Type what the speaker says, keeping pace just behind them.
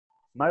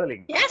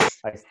Madeline, Yes,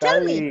 I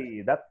tell me.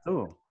 study that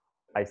too.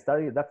 I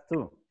study that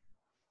too.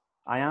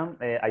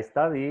 I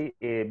study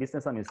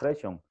business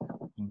administration,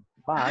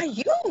 Ah, but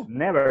you.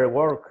 never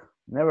work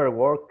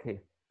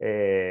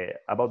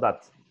about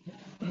that.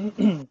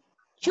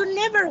 You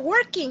never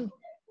working.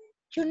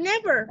 You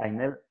never.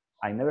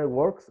 I never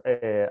worked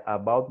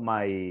about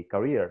my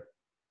career.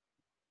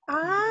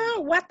 Ah,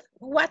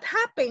 what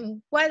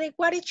happened?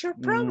 What is your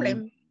Mm,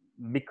 problem?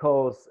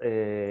 because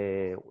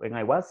when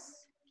I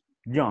was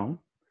young,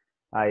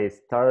 I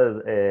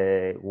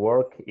started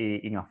work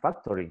in a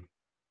factory,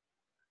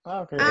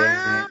 Okay.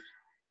 Ah,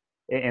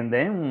 and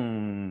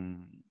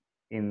then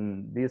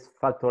in this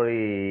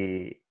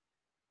factory,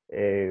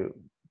 eh,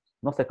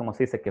 no sé cómo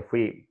se dice que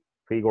fui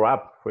grow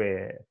up,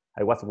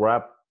 I was grow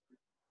up,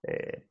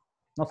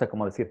 no sé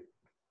cómo decir,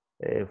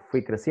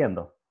 fui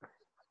creciendo.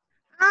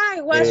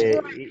 I was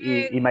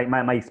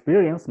My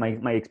experience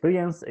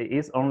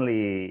is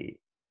only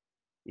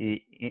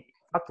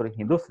factory,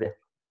 industria.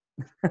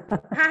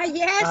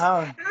 yes.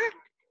 Ah,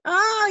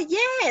 Oh,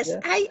 yes. yeah.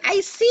 I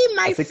see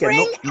my Así que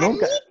friend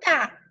nunca,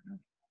 Anita.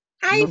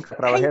 nunca I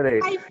trabajé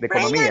my de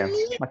friend economía,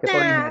 más que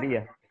todo en Anita.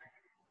 ingeniería.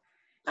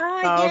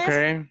 Oh, Ah, yes.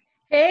 okay.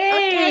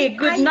 Hey, Okay.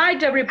 good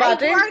night, I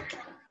everybody. work.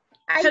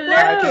 I Hi,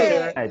 work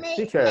Hello. teacher.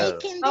 Teacher,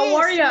 making How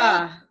are this.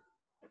 ya?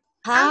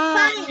 I'm Hi.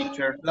 fine.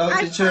 Teacher. Hello,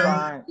 I'm teacher.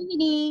 fine. Fine.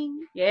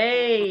 Evening.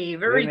 Yay, good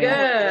very evening.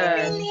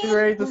 good. It's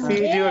great to see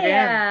you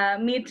again. Yeah,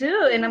 me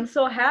too. And I'm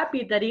so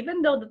happy that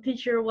even though the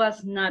teacher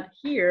was not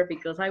here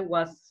because I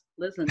was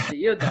listening to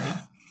you guys,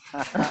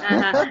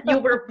 you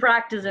were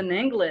practicing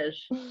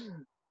English.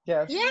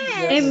 Yes.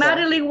 Yes. And Yes.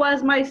 Madeline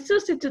was my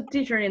substitute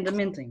teacher in the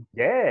meantime.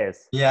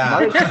 Yes. Yeah.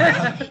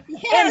 Madeline.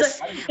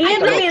 Yes. In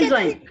the like it.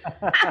 meantime.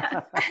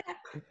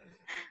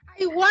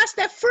 I was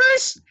the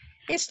first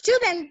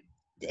student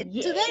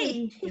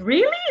today. Yay.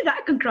 Really?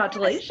 That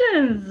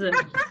congratulations.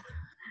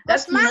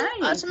 That's Osman,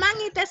 nice. Osman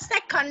is the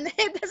second,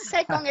 the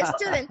second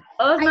student.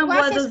 Osman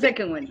was the speaking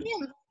second one. with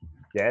him.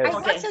 Yes. I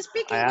Okay. was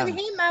speaking I with am.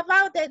 him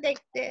about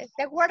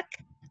the work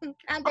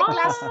and the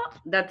class. Oh,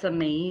 that's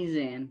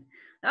amazing.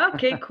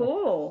 Okay,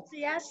 cool.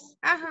 Yes.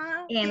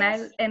 And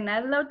Yes. I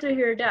love to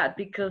hear that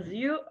because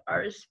you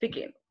are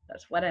speaking.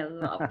 That's what I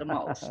love the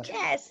most.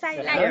 Yes, I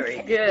like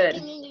Very good.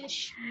 speaking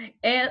English.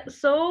 And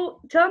so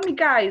tell me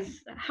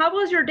guys, how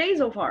was your day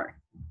so far?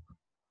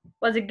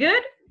 Was it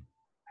good?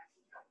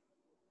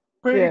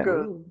 Pretty Yeah.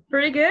 good.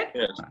 Pretty good?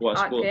 Yes, was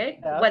good. Okay.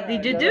 Yes, What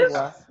did you yes, do? it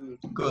was.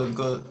 Good,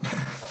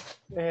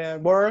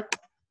 good. Work.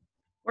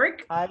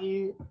 Work?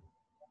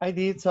 I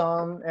did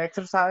some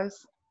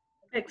exercise.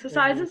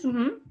 Exercises?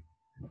 Mm-hmm.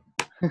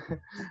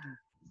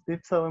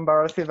 It's so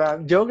embarrassing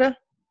that yoga.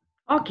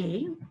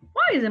 Okay.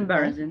 Why is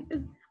embarrassing?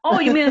 Oh,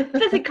 you mean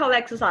physical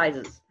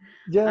exercises?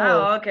 Yes.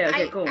 Oh,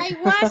 okay, cool. I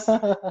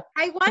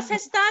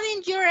was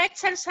studying your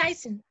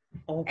exercising.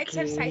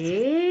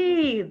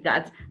 Okay,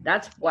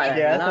 that's what I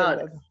Yes,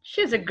 love.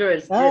 She's a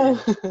good Oh.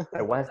 student.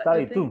 I was What do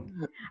you study too.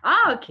 think?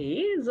 Ah,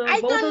 okay. So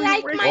I both don't of you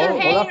like were my All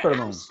hair.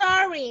 afternoon. I'm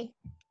sorry.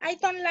 I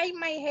don't like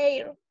my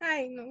hair.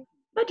 I know.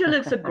 But you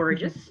look so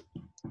gorgeous.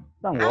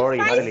 Don't worry,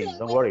 Madeline.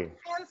 Don't worry.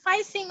 I'm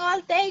fighting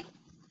all day.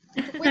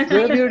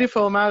 You're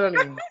beautiful,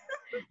 Madeline.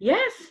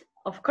 Yes,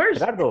 of course.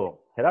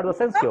 Gerardo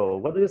Asensio,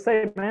 what do you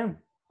say, man?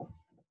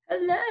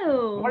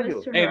 Hello, How are you?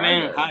 Mr. Hey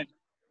man, Gerardo. hi.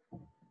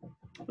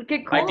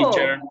 Okay, Hi, cool.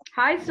 teacher.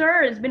 Hi,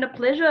 sir. It's been a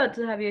pleasure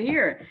to have you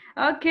here.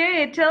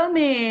 Okay, tell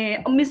me,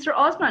 Mr.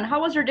 Osman,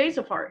 how was your day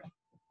so far?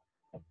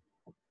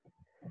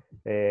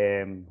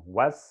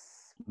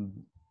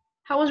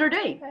 How was your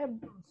day?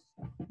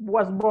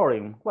 Was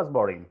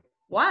boring.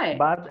 Why?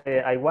 But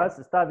I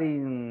was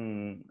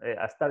studying.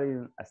 I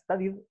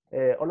studied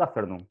all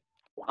afternoon.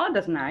 Oh,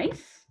 that's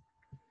nice.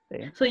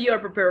 Yeah. So you are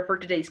prepared for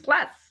today's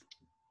class?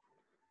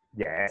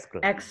 Yes.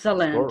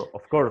 Excellent.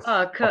 Of course.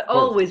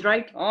 Always,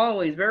 right?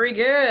 Always. Very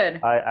good.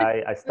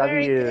 I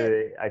study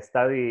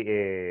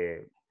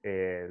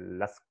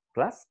last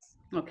class.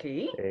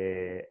 Okay.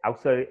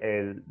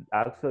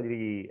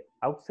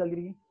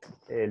 Auxiliary,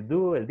 el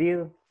do, el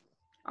did.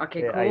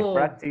 Okay, cool.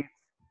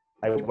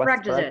 I was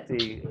practice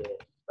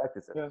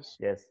practicing.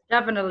 Yes.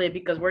 Definitely,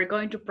 because we're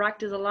going to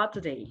practice a lot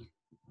today.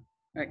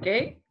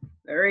 Okay.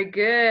 Very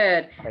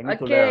good.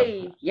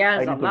 Okay.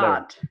 Yes, a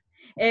lot.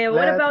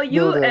 What about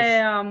you,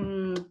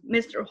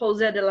 Mr.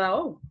 Jose de la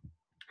O?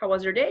 How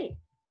was your day?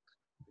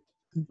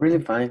 Really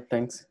fine,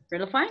 thanks.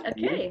 Really fine?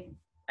 Okay.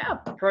 Yeah,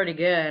 pretty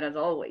good as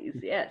always.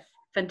 Yes.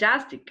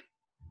 Fantastic.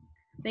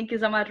 Thank you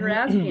so much for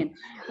asking.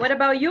 What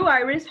about you,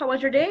 Iris? How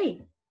was your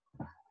day?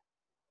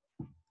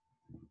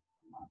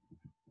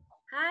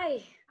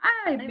 Hi.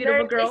 Hi, I'm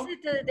beautiful very girl. busy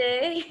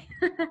today.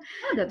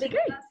 Oh, that's because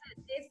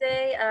great. this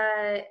day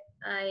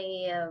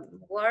I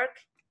work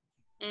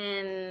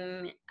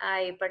and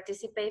I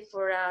participate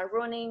for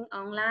running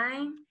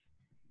online.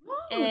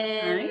 Oh,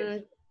 And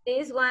nice.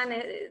 this one,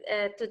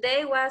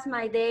 today was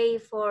my day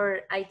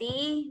for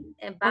ID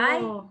and buy.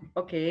 Oh,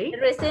 okay.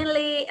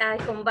 Recently, I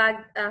come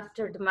back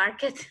after the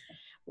market.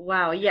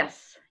 Wow,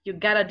 yes. You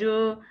gotta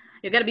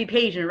be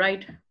patient,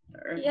 right?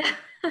 Yeah.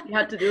 You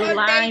have to do All day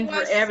lines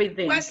for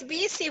everything. was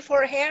busy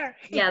for her.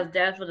 Yes,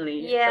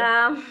 definitely.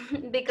 Yeah,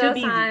 because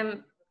busy.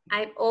 I'm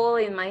all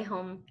in my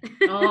home.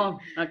 Oh,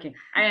 okay.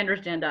 I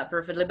understand that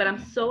perfectly, but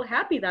I'm so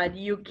happy that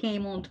you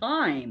came on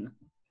time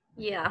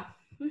Yeah.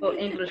 for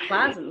English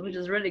classes, which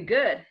is really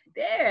good.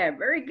 There,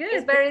 very good.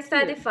 It's very Thank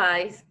you.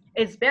 satisfied.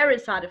 It's very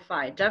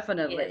satisfied,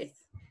 definitely.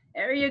 Yes.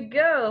 There you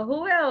go.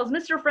 Who else?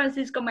 Mr.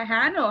 Francisco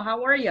Majano,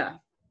 how are you?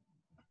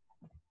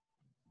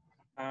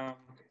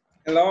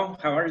 Hello,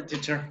 how are you,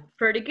 teacher?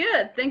 Pretty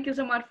good. Thank you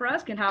so much for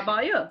asking. How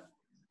about you?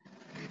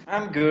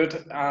 I'm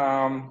good.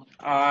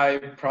 I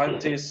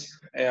practice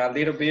a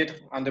little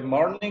bit on the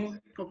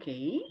morning.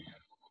 Okay.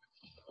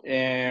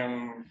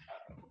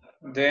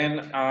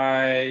 Then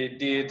I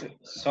did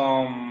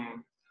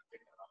some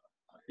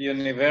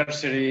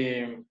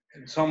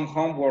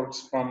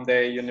homeworks from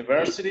the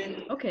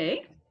university.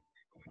 Okay.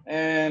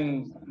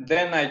 And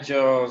then I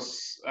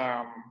just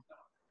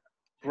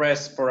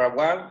rest for a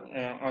while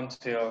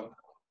until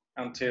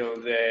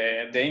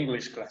the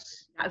English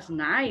class. That's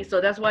nice. So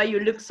that's why you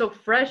look so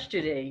fresh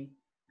today.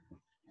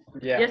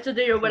 Yeah.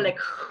 Yesterday you were like,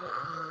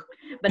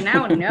 but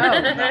now no,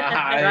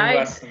 right?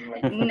 Wasn't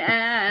like...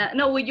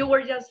 No, you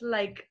were just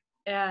like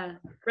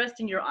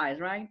resting your eyes,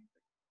 right?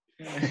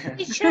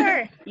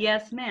 Teacher,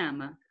 Yes,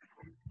 ma'am.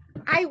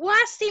 I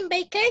was in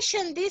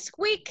vacation this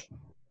week.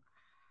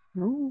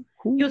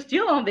 You're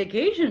still on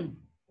vacation.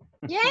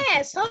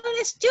 Yes, all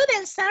the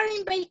students are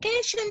in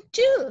vacation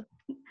too.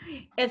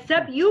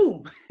 Except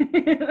you,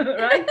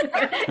 right?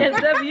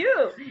 Except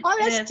you. All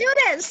the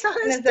students, all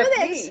the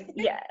students.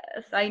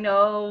 Yes, I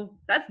know.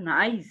 That's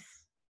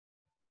nice.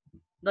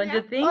 Don't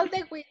you think? All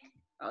the week.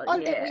 Oh, all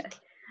yeah.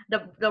 the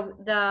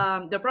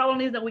week. The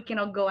problem is that we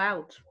cannot go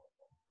out.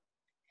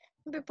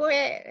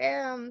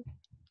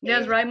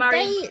 Yes, right,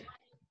 Mari?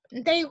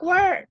 They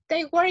were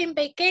in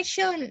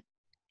vacation,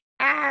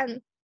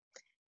 and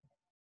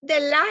the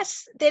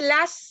last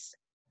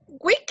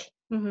week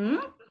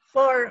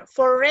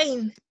for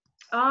rain.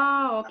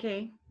 Oh,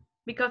 okay.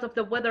 Because of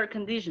the weather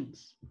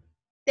conditions.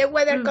 The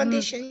weather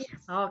condition.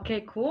 Yes.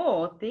 Okay,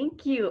 cool.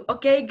 Thank you.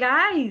 Okay,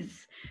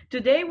 guys.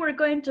 Today we're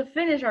going to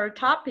finish our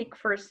topic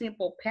for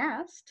simple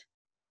past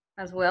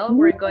as well.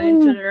 We're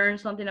going to learn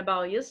something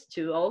about used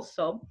to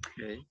also.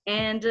 Okay.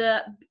 And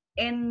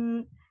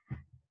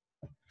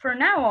for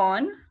now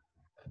on,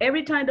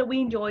 every time that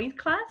we enjoy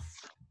class,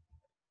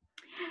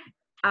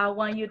 I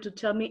want you to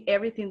tell me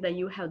everything that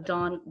you have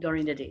done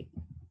during the day.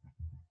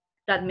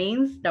 That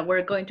means that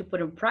we're going to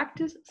put in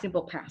practice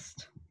simple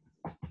past.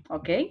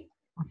 Okay?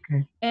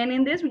 Okay. And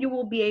in this, you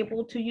will be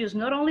able to use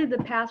not only the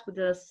past with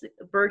the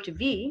verb to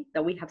be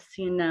that we have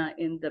seen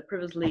in the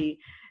previously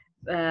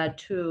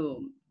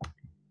 2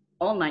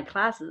 online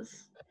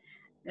classes,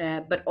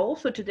 but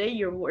also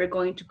today we're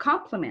going to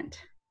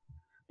complement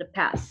the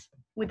past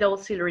with the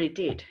auxiliary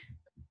did.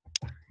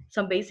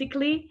 So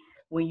basically,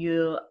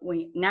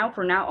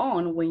 from now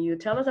on, when you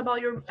tell us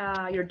about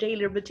your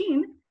daily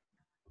routine,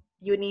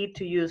 you need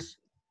to use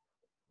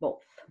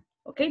both.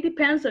 Okay,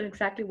 depends on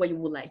exactly what you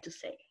would like to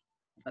say.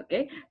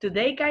 Okay,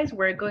 today, guys,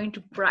 we're going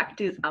to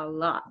practice a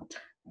lot.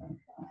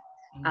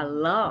 A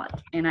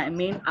lot, and I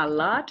mean a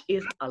lot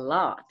is a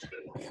lot.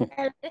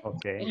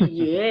 Okay.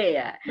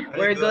 Yeah,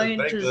 we're going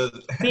to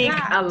speak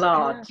a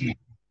lot.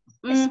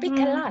 Speak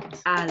a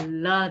lot. A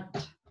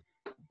lot.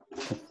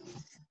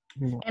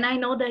 And I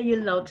know that you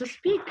love to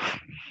speak,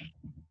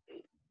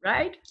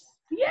 right?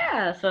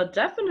 Yeah, so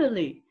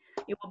definitely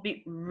it will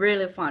be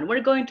really fun.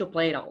 We're going to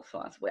play it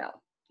also as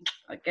well.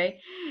 Okay.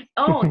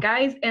 Oh,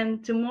 guys,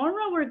 and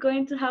tomorrow we're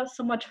going to have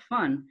so much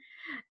fun.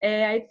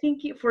 I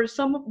think for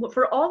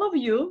all of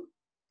you,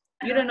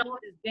 you don't know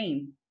this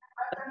game.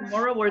 But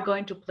tomorrow we're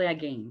going to play a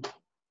game.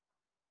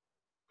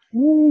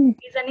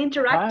 It's an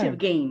interactive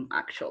game,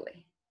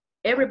 actually.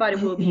 Everybody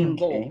will be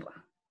involved.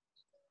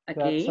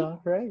 Okay. That sounds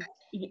great.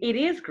 It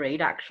is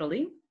great,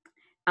 actually.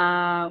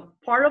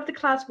 Part of the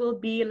class will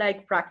be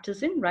like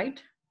practicing,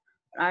 right?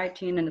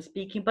 Writing and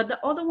speaking, but the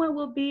other one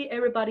will be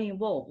everybody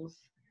involved.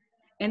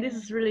 And this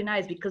is really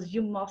nice because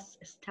you must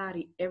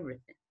study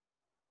everything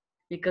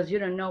because you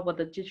don't know what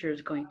the teacher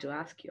is going to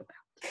ask you about.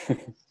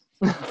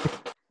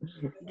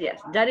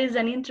 Yes, that is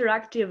an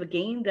interactive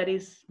game that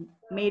is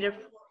made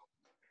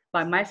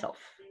by myself.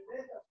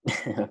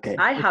 Okay.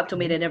 I have to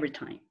make it every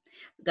time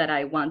that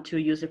I want to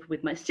use it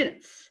with my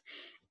students.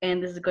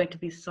 And this is going to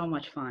be so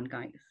much fun,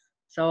 guys.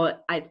 So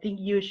I think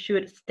you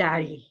should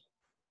study,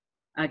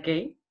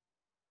 okay?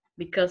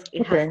 Because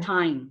it has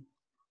time.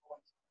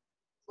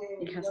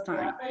 It has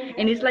time.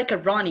 And it's like a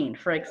running.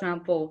 For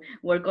example,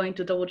 we're going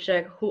to double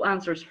check who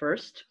answers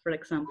first, for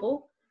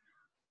example.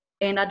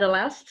 And at the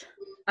last,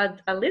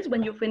 at least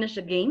when you finish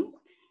the game,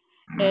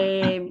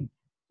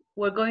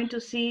 we're going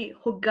to see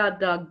who got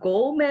the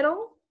gold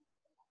medal,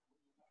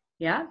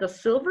 yeah, the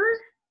silver,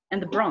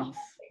 and the bronze.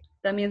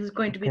 That means it's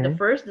going to be the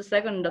first, the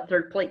second, and the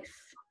third place.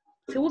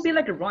 So it will be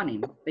like a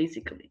running,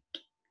 basically.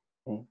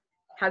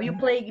 Have you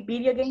played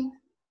video games?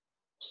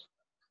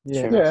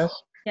 Yes.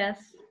 Yes.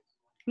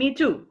 Me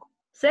too.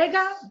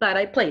 Sega, but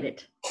I played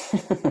it.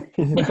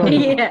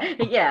 Yeah,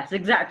 yes,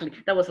 exactly.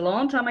 That was a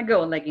long time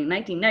ago, like in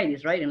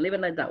 1990s, right? And live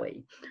it like that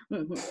way.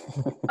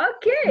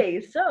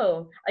 Okay,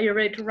 so are you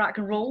ready to rock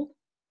and roll?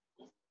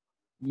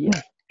 Yeah.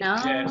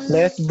 Yes.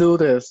 Let's do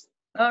this.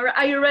 All right,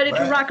 are you ready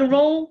to rock and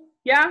roll?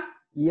 Yeah?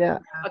 Yeah.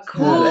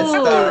 Cool. Let's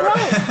go.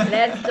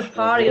 Let's the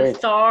party Great.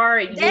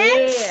 start.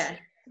 Yeah.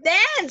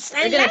 Dance.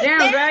 I We're gonna like dance,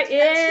 dance right? and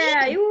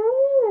Yeah. sing.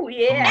 Ooh,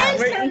 yeah. Dance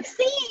We're- and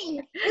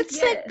sing. It's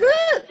so Yeah.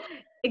 good.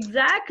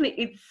 Exactly.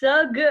 It's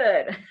so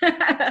good.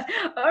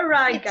 All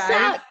right, It's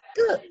guys. so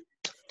good.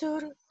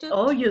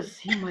 Oh, you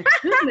see, my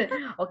goodness.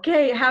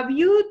 Okay, have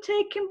you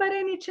taken by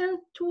any chance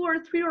 2 or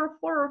 3 or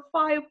 4 or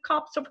 5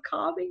 cups of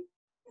coffee?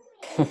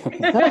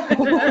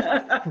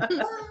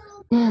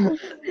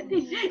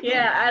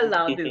 Yeah, I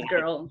love this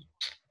girl.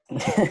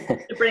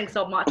 It brings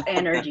so much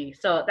energy.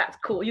 So that's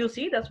cool. You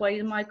see, that's why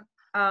he's my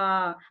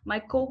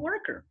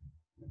co-worker.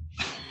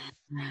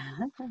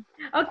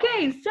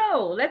 Okay,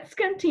 so let's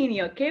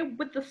continue, okay,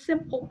 with the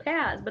simple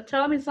past. But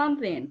tell me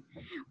something.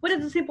 What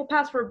is the simple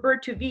past for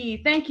verb to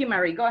be? Thank you,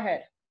 Mary. Go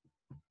ahead.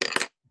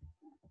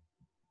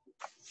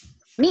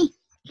 Me.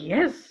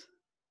 Yes.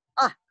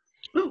 Ah.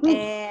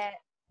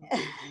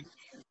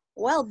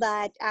 Well,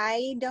 but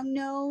I don't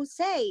know,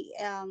 say,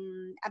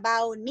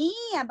 about me,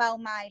 about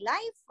my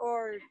life,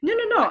 or...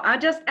 No. I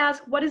just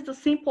asked, what is the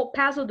simple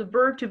past of the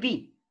verb to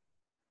be?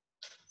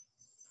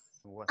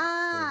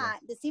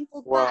 The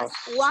simple past,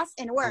 was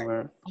and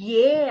were.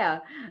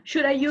 Yeah.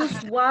 Should I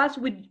use was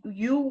with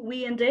you,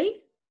 we, and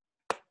they?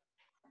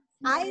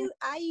 I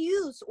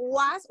use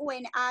was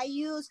when I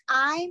use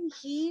I'm,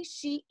 he,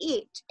 she,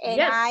 it, and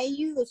Yes. I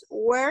use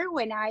were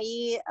when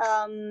I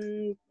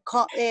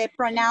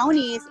pronoun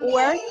is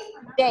were,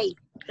 they.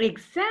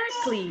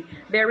 Exactly.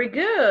 Very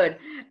good.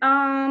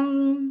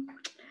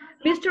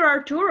 Mr.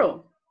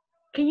 Arturo,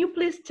 can you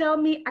please tell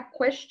me a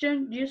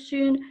question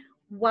using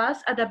was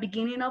at the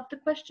beginning of the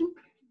question?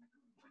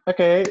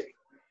 Okay.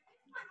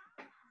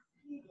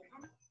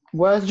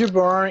 Was you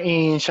born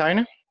in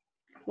China?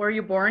 Were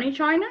you born in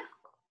China?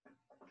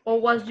 Or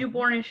was you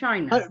born in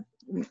China?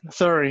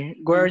 Sorry,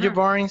 were you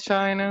born in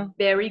China?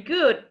 Very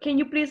good. Can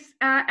you please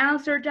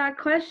answer that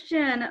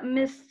question,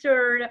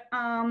 Mr.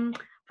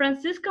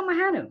 Francisco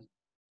Majano?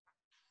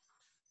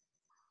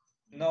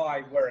 No,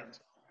 I weren't.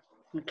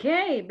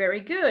 Okay, very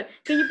good.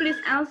 Can you please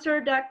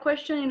answer that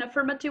question in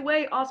affirmative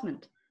way,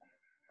 Osmond?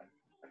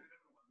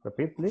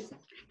 Repeat, please.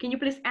 Can you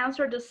please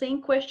answer the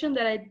same question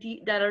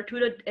that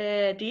Arturo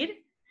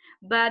did,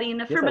 but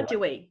in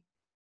affirmative way?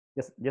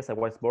 Yes, I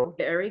was born.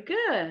 Very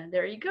good.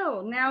 There you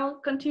go. Now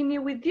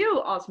continue with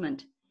you,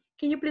 Osmond.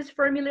 Can you please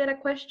formulate a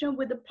question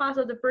with the past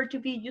of the verb to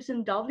be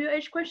using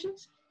WH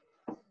questions?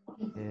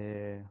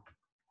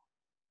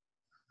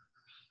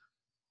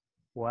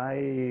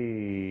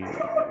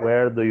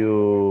 Where do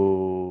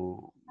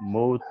you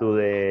move to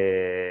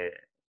the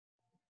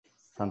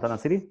Santana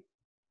City?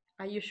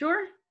 Are you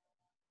sure?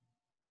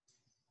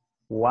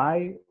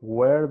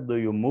 Where do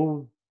you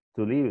move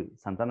to live?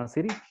 Santana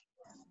City?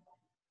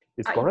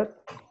 Is correct?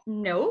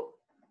 No.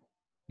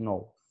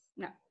 No.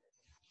 No.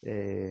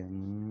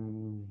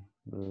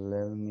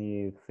 Let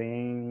me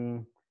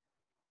think.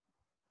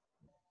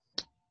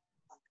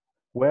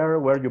 Where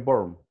were you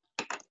born?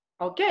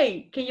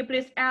 Okay, can you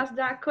please ask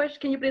that question?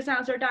 Can you please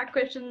answer that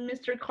question,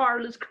 Mr.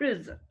 Carlos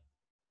Cruz?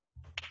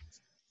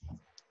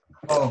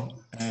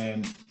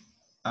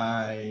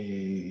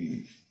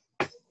 I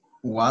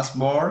was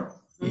born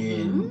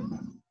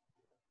in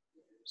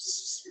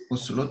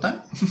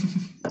Usulután.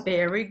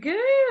 Very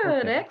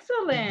good,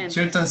 excellent.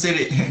 Certain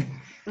city.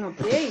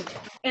 Okay,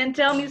 and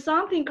tell me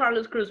something,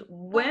 Carlos Cruz.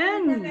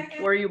 When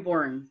were you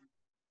born?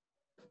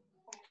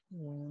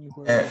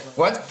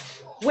 What?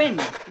 When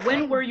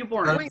were you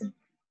born?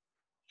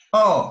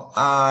 Oh,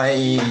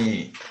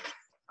 I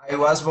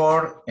was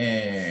born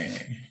in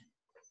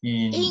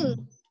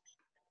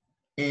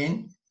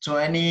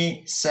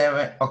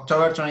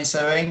October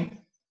 27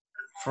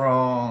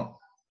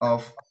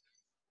 of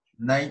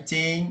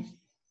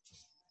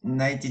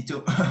 1992.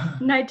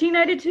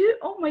 1992?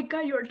 Oh my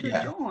God, you are too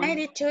young.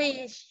 92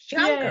 is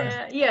younger.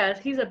 Yeah, yes,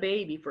 he's a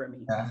baby for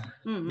me.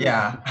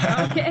 Yeah.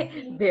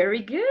 Okay, very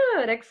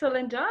good,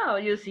 excellent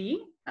job. You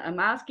see, I'm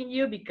asking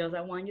you because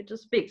I want you to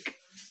speak.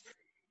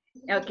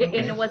 Okay,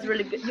 and it was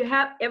really good. You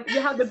have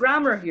the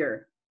grammar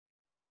here.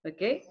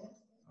 Okay,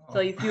 so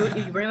if you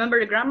remember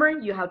the grammar,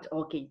 you have to,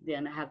 okay,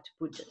 then I have to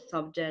put the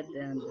subject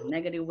and the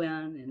negative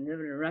one and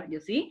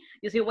you see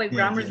why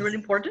grammar is really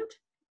important?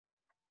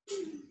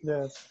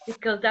 Yes.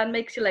 Because that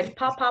makes you like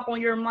pop up on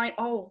your mind.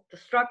 Oh, the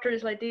structure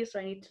is like this. So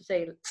I need to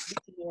say this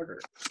in order.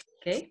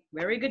 Okay,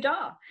 very good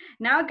job.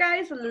 Now,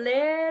 guys,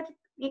 let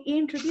me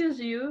introduce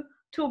you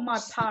to my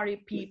party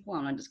people.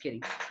 I'm just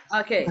kidding.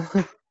 Okay,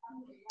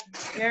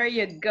 there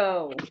you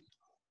go.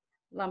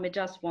 Let me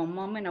just one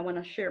moment. I want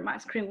to share my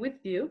screen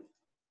with you.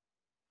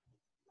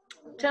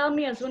 Tell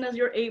me as soon as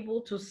you're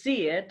able to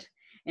see it,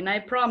 and I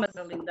promise,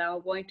 Linda,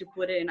 I'm going to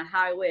put it in a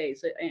high way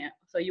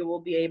so you will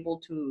be able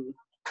to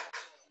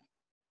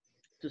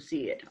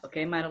see it.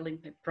 Okay, Madeline,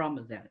 I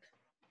promise that.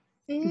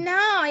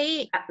 No,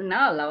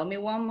 No, allow me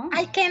one moment.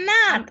 I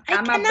cannot.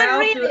 I cannot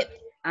read it.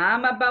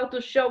 I'm about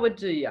to show it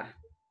to you.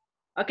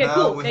 Okay, Now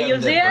cool. we Can have you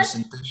the see it?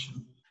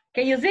 presentation.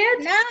 Can you see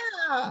it?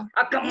 No.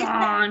 Oh, come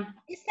on.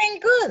 It's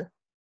not good.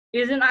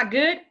 Isn't that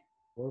good?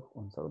 Work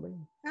on Saturday.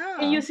 No.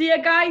 Can you see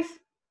it, guys?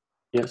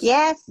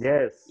 Yes.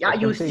 Yes. Yeah, I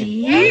you can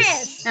see?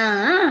 Yes.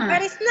 Ah,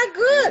 But it's not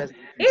good.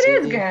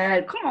 it is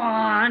good. Come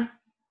on.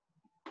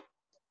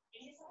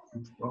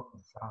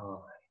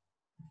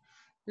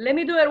 Let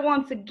me do it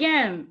once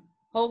again.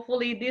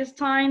 Hopefully this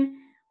time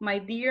my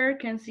dear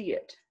can see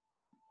it.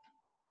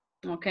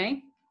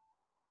 Okay?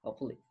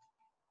 Hopefully.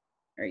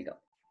 There you go.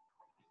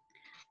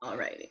 All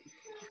righty.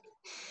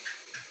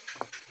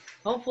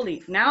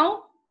 Hopefully.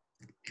 Now?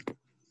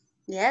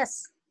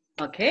 Yes.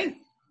 Okay.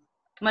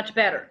 Much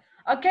better.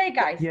 Okay,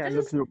 guys. Yeah,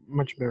 this looks is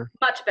much better.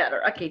 much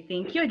better. Okay,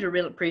 thank you. I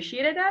really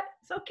appreciated that.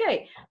 It's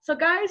okay. So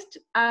guys,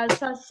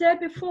 as I said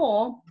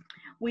before,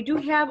 we do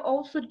have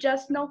also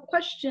just no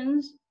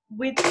questions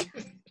with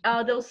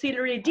the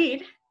auxiliary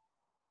did,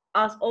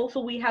 as also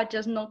we had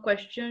just no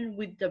question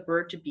with the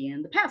verb to be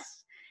in the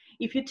past.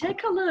 If you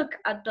take a look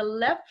at the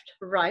left,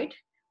 right,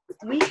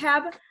 we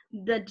have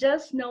the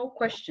just no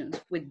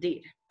questions with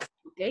did.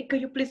 Okay,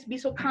 could you please be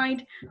so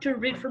kind to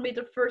read for me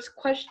the first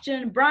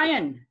question,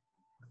 Brian?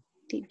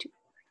 Did you?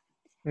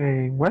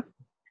 What?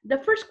 The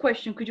first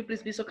question, could you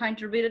please be so kind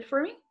to read it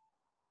for me?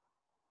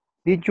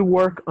 Did you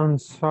work on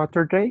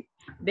Saturday?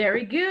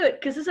 Very good,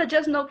 because it's a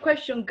just no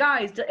question,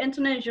 guys. The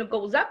intonation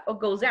goes up or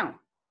goes down?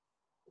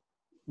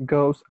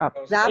 Goes up.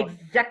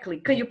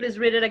 Exactly. Could you please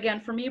read it again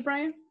for me,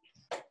 Brian?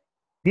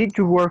 Did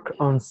you work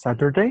on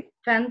Saturday?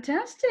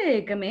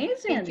 Fantastic,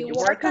 amazing. Did you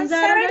work on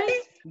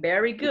Saturday?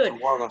 Very good. Did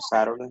you work on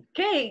Saturday?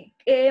 Okay,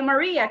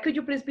 Maria, could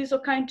you please be so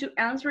kind to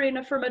answer in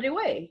an affirmative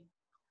way?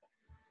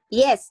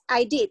 Yes,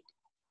 I did.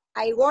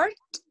 I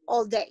worked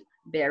all day.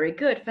 Very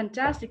good,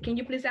 fantastic. Can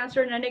you please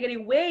answer in a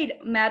negative way,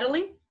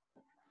 Madeline?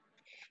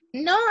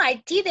 No,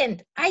 I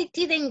didn't. I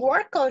didn't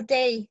work all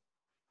day.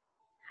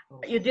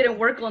 You didn't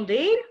work on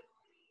date?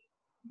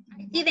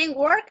 I didn't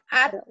work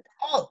at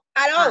all.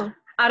 At all.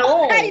 At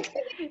all.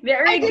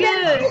 Very I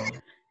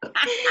good.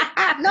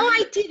 No,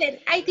 I didn't.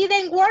 I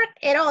didn't work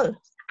at all.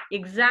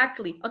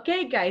 Exactly.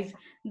 Okay, guys.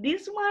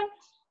 This one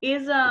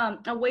is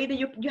a way that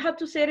you have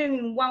to say it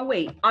in one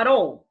way. At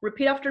all.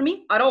 Repeat after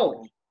me. At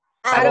all.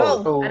 At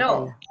all. At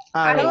all.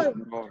 At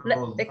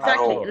all.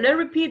 Exactly. Let's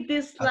repeat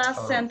this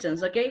last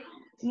sentence, okay?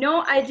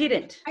 No, I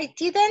didn't. I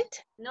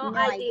didn't. No,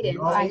 I didn't.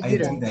 No, I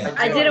didn't.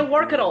 I didn't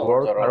work at all.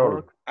 Work at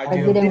all. I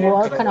didn't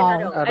work at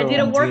all. I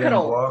didn't work at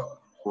all.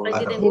 I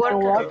didn't Didn't work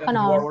work at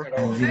all.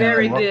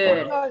 Very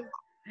good.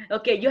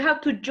 Okay, you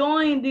have to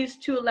join these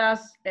two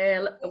last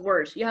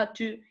words. You have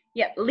to,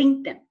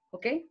 link them,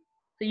 okay?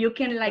 So you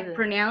can like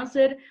pronounce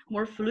it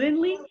more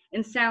fluently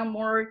and sound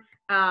more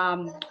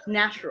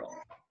natural,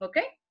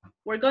 okay?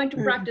 We're going to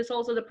practice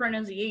also the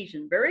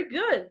pronunciation. Very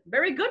good,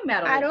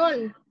 Madeline. At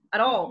all. At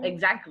all,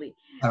 exactly.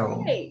 At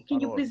all. Okay, can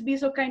you please be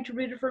so kind to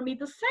read it for me?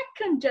 The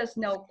second just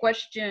no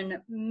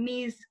question,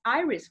 Miss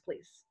Iris,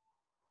 please.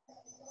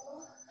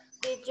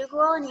 Did you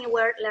go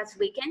anywhere last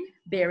weekend?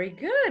 Very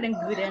good and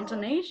good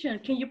intonation.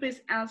 Can you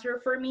please answer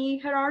for me,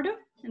 Gerardo,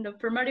 in the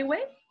affirmative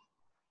way?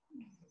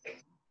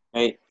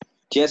 Hey,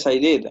 yes, I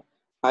did.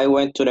 I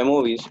went to the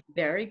movies.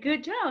 Very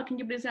good job. Can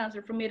you please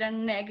answer for me in a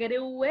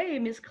negative way,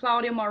 Miss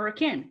Claudia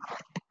Marroquin?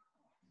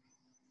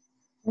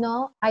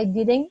 No, I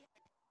didn't.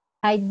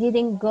 I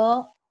didn't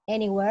go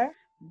anywhere.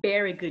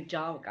 Very good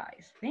job,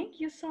 guys. Thank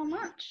you so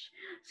much.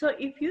 So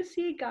if you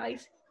see,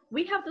 guys,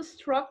 we have the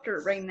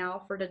structure right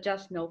now for the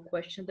just no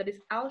question that is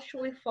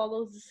actually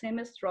follows the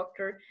same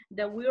structure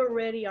that we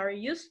already are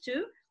used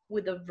to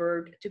with the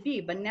verb to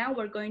be. But now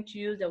we're going to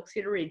use the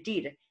auxiliary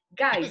did.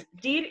 Guys,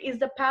 did is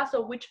the past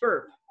of which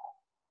verb?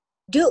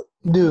 Do.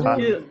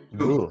 Do.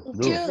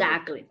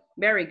 Exactly.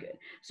 Very good.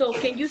 So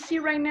can you see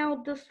right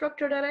now the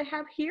structure that I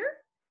have here?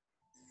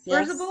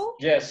 First of all,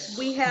 yes,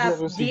 we have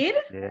did,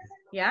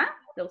 yeah,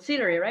 the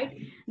auxiliary, right?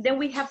 Then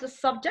we have the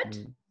subject.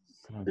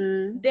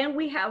 Then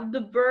we have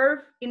the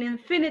verb in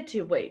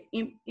infinitive way.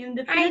 In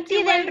the I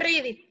didn't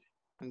read it.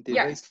 In the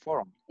base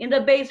form. In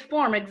the base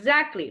form,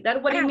 exactly.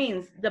 That's what it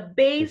means. The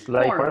base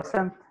form.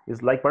 Present.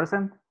 It's like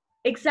present.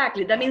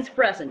 Exactly. That means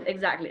present.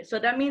 Exactly. So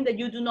that means that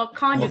you do not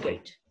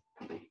conjugate.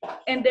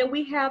 And then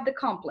we have the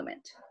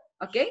complement.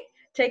 Okay.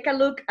 Take a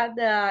look at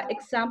the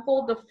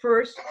example, the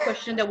first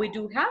question that we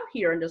do have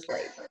here in the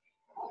slide.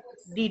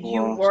 Did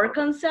you work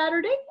on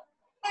Saturday?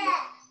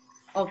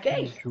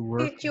 Okay.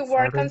 Did you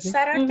work on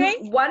Saturday?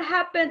 What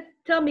happened?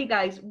 Tell me,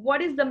 guys,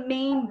 what is the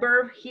main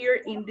verb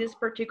here in this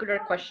particular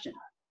question?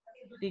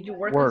 Did you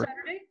work on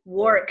Saturday?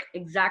 Work,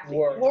 exactly.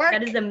 Work.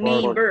 That is the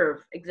main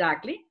verb,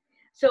 exactly.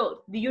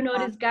 So, do you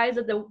notice, guys,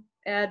 that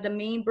the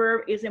main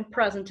verb is in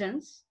present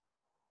tense?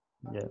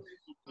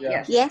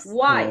 Yes. Yes.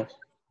 Why?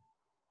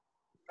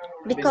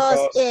 Because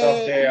of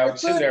the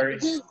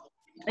auxiliaries.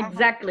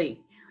 Exactly.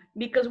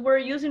 Because we're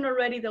using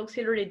already the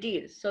auxiliary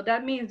did. So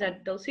that means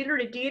that the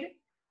auxiliary did,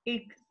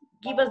 it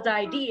give us the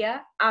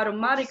idea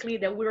automatically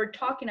that we were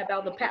talking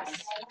about the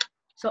past.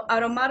 So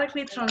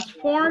automatically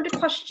transform the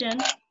question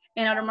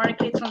and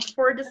automatically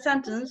transform the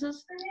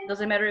sentences.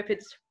 Doesn't matter if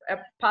it's a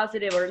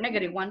positive or a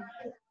negative one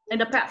in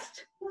the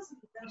past.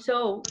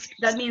 So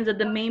that means that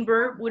the main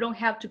verb, we don't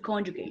have to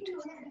conjugate.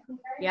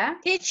 Yeah?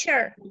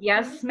 Teacher.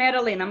 Yes,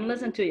 Madeline, I'm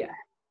listening to you.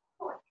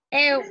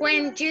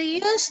 When you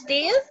use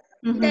did,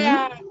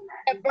 the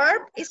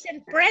verb is in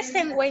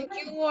present when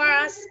you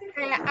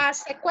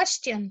ask a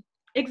question.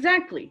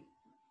 Exactly.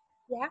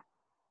 Yeah.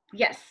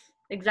 Yes,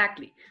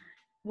 exactly.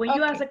 When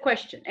you ask a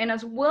question, and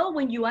as well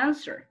when you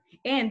answer.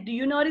 And do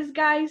you notice,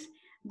 guys,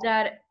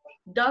 that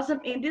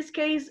doesn't, in this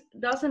case,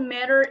 doesn't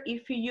matter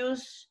if you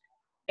use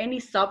any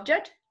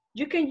subject.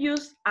 You can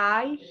use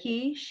I,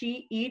 he,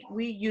 she, it,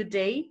 we, you,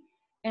 they,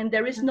 and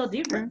there is no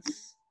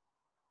difference.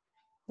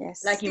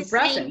 Yes. Like in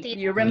present,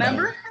 you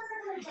remember?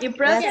 In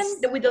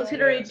present, with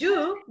auxiliary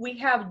do, we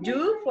have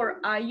do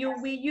for I, you,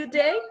 we, you,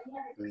 they,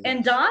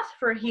 and does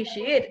for he,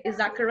 she, it. Is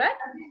that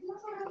correct?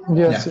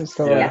 Yes, it's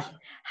correct. Yes.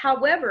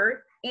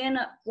 However, when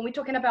we're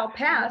talking about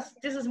past,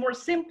 this is more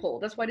simple.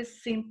 That's why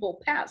it's simple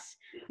past,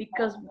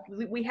 because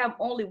we have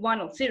only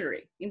one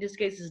auxiliary. In this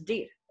case, it's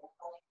did.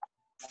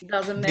 It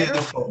doesn't matter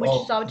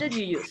which subject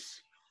you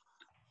use.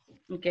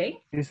 Okay?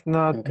 It's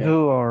not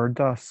do or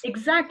does.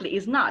 Exactly,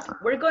 it's not.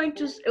 We're going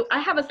to, I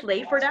have a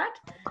slide for that.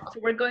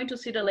 So we're going to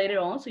see that later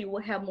on, so you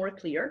will have more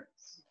clear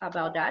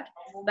about that.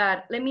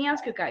 But let me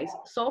ask you guys,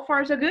 so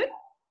far so good?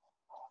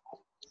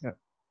 Yeah.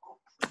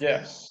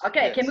 Yes.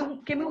 Okay, yes.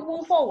 can we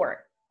move forward?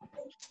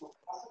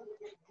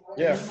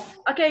 Yeah.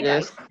 Okay,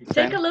 guys,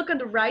 take a look at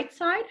the right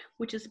side,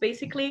 which is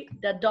basically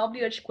the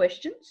WH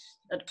questions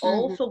that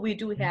also we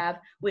do have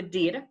with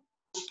did.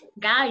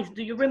 Guys,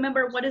 do you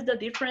remember what is the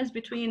difference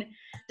between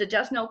the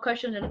just no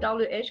questions and the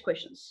WH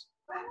questions?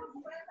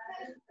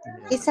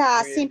 It's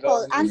a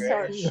simple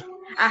answer.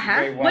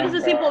 What is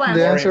the simple answer?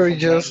 The answer is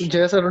just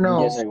yes or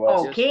no. Yes, I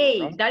was.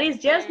 Okay, that is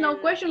just no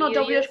question or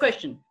WH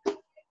question.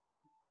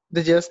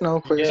 The yes no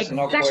question.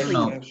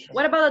 Exactly.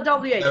 What about the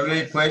WH?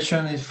 Every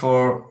question is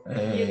for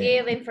You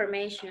give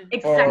information.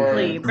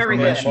 Exactly. Very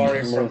good. More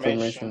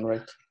information,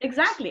 right?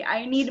 Exactly.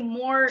 I need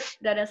more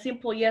than a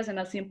simple yes and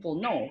a simple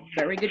no.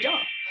 Very good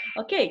job.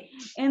 Okay.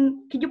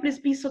 And can you please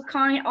be so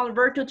kind,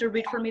 Alberto, to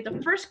read for me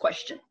the first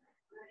question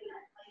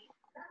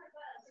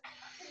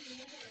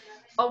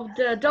of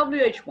the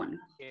WH one?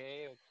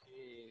 Okay.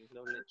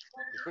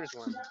 The first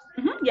one.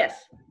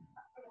 Yes.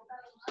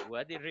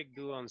 What did Rick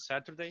do on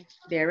Saturday?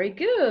 Very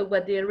good.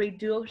 What did Rick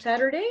do on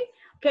Saturday?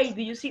 Okay,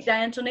 do you see the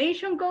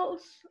intonation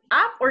goes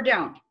up or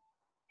down?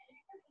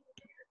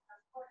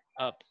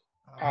 Up.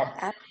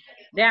 Up.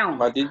 Down.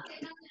 What did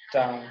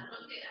Down.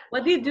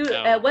 What did you do?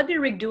 What did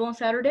Rick do on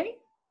Saturday?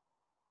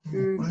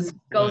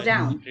 Goes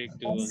down. Rick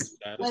do on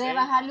Saturday? Puede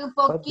bajarle un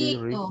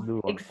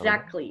poquito.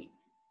 Exactly.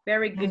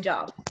 Very good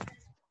job.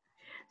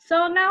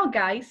 So now,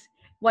 guys,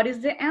 what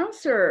is the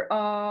answer?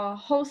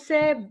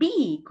 Jose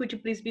B, could you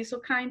please be so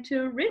kind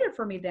to read it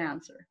for me, the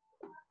answer?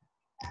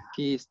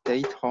 he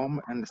stayed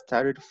home and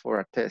studied for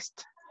a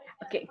test?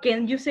 Okay,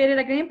 can you say it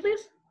again,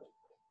 please?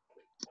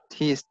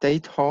 He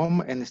stayed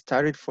home and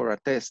studied for a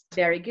test.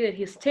 Very good.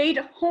 He stayed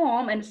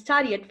home and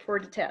studied for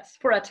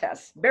a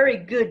test. Very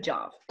good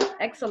job.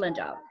 Excellent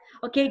job.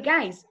 Okay,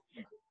 guys,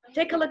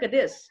 take a look at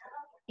this.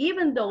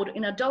 Even though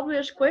in a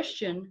WH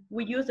question,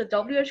 we use the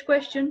WH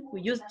question,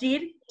 we use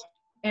did,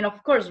 and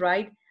of course,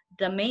 right,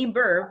 the main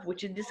verb,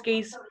 which in this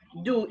case,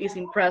 do, is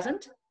in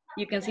present.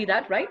 You can see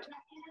that, right?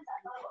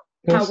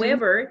 Yes.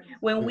 However,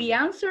 when we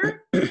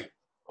answer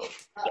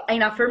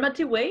in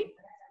affirmative way,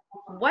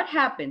 what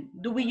happened?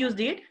 Do we use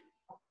did?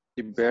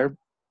 The verb,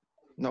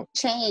 no.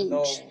 Change.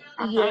 No.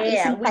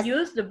 Yeah, we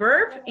use the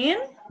verb in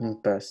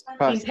Past.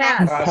 In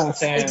past. Past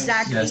tense.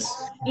 Exactly.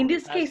 Yes. In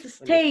this case,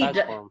 stayed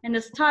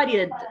and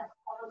studied.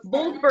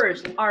 Both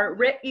verbs are,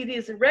 it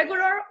is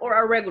regular or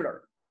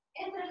irregular?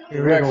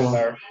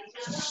 Irregular.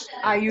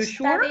 Are you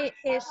sure? Study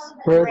is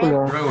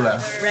Regular.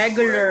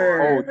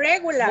 Regular.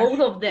 Regular. Both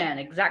of them,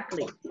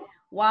 exactly.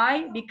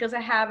 Why? Because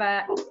I have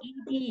a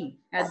ed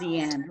at the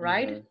end,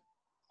 right?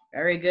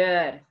 Very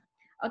good.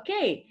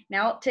 Okay,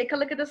 now take a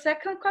look at the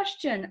second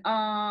question.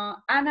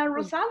 Ana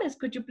Rosales,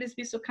 could you please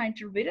be so kind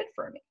to read it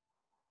for me?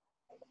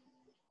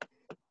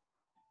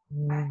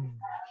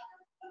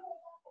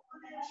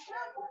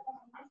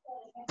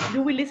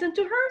 Do we listen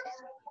to her?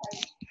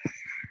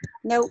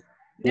 No.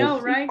 No,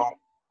 right?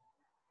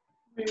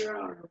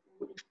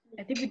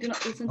 I think we do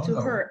not listen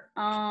to her.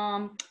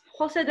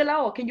 Jose de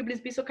la O, can you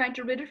please be so kind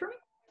to read it for me?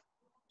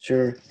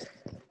 Sure.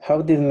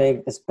 How did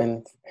Meg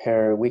spend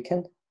her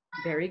weekend?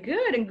 Very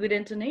good and good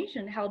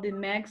intonation. How did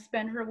Meg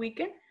spend her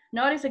weekend?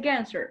 Notice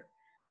again, sir.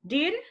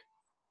 Did,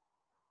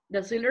 the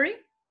auxiliary,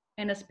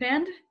 and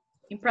spend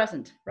in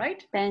present,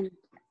 right? Spend.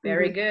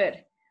 Very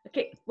good.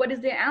 Okay, what is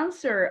the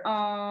answer?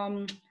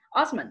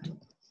 Osmond.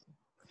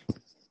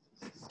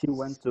 She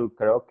went to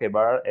karaoke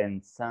bar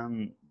and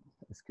sang.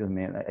 Excuse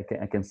me,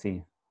 I can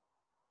see.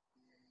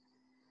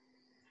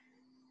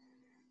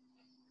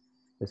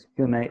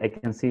 Excuse me, I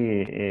can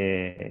see.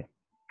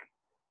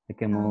 I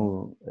can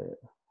move.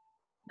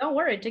 Don't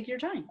worry, take your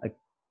time.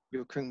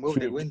 You can move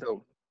the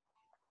window.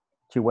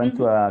 She went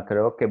to a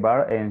karaoke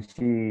bar and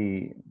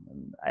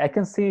I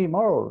can see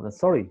more,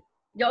 sorry.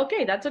 Yeah,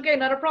 okay, that's okay,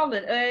 not a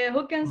problem.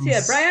 Who can see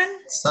it? Brian?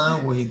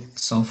 Some with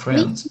some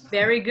friends.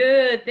 Very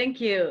good, thank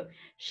you.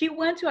 She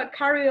went to a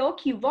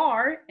karaoke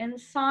bar and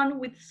sang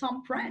with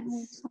some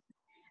friends.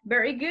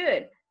 Very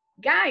good.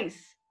 Guys,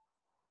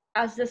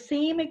 as the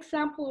same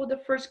example of the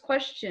first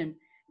question,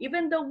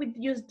 even though we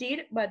use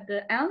did, but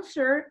the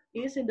answer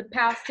is in the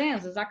past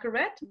tense, is that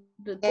correct?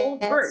 The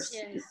both verbs.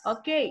 Yes.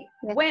 Okay,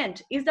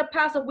 went is the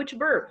past of which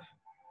verb?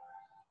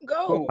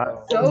 Go.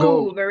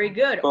 Go, very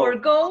good. Go. Or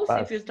goes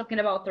Pass. if you're talking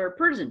about third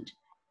person.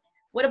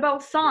 What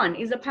about son?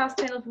 Is the past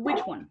tense of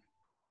which one?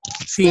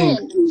 Sing.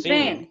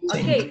 Sing.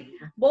 Okay,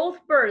 both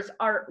verbs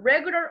are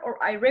regular or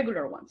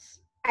irregular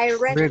ones?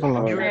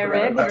 Regular.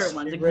 Irregular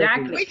ones,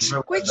 exactly.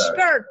 Which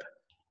verb?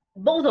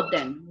 Both of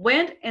them,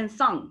 went and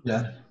sung.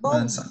 Yeah.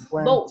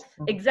 Both,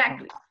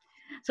 exactly.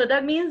 So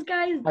that means,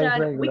 guys, that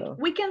Irregular.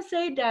 we can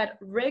say that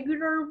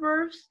regular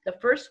verbs, the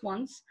first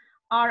ones,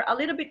 are a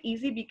little bit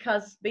easy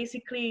because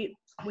basically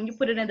when you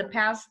put it in the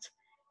past,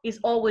 it's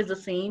always the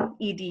same,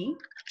 ed.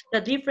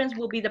 The difference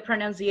will be the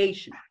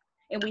pronunciation.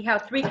 And we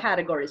have 3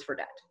 categories for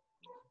that.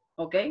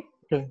 Okay?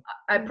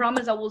 I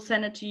promise I will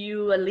send it to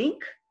you a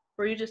link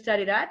for you to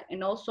study that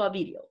and also a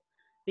video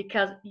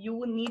because you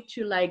will need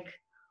to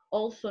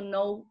also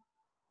know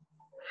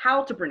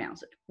how to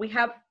pronounce it. We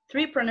have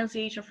 3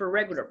 pronunciation for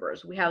regular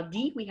verbs. We have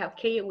D, we have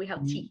K, and we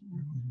have T.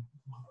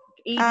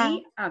 ED,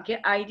 okay,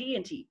 ID,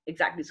 and T.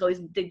 Exactly. So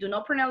they do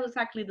not pronounce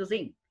exactly the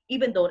same,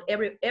 even though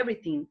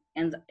everything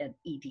ends at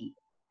ED.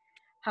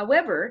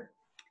 However,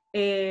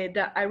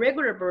 the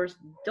irregular verbs,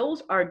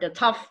 those are the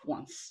tough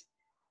ones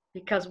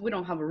because we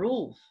don't have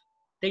rules.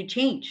 They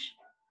change.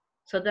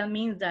 So that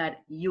means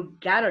that you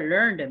gotta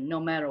learn them no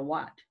matter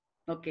what.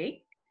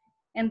 Okay?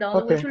 And the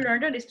only way to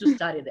learn them is to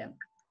study them.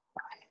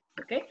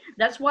 Okay,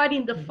 that's why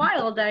in the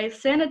file that I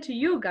sent it to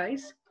you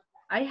guys,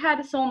 I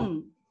had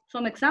some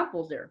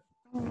examples there.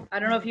 I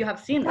don't know if you have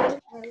seen it.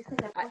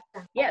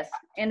 Yes,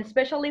 and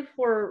especially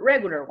for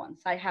regular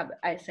ones,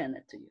 I sent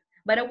it to you.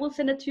 But I will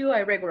send it to you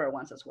irregular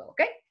ones as well,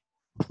 okay?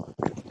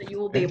 So you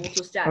will be able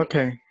to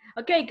study.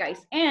 Okay,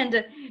 guys,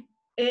 and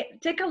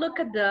take a look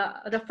at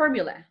the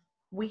formula.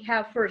 We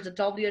have first the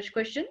WH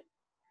question,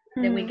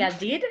 then we got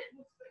did,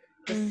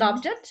 the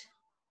subject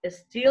is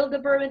still the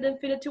verb in the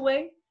infinitive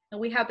way, and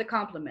we have the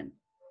complement.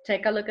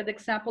 Take a look at the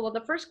example of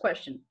the first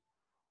question.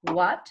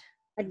 What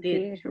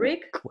did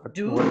Rick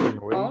do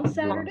on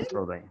Saturday?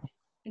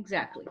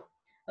 Exactly.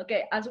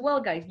 Okay, as well,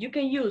 guys, you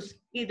can use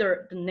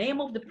either the name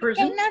of the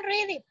person. Cannot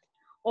read it.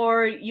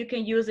 Or you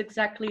can use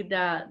exactly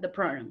the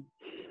pronoun.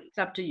 It's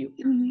up to you.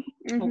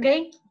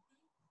 Okay?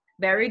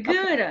 Very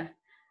good.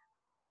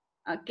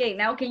 Okay,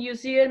 now can you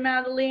see it,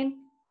 Madeline?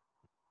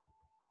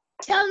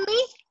 Tell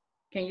me.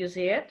 Can you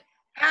see it?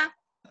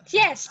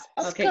 Yes,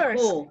 of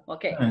course. Cool.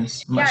 Okay.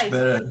 It's much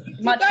better.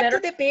 Much better.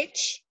 To the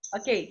beach.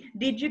 Okay.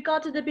 Did you go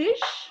to the beach?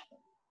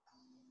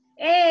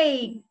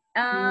 Hey,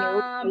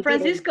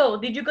 Francisco,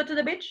 did you go to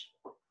the beach?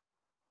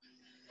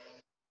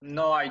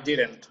 No, I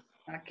didn't.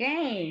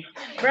 Okay.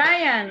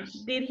 Brian,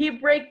 did he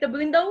break the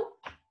window?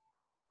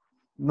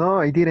 No,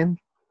 I didn't.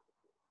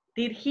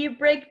 Did he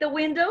break the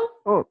window?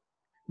 Oh,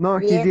 no,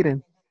 he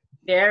didn't.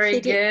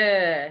 Very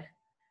good.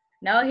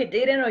 No, he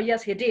didn't, or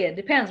yes, he did.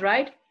 Depends,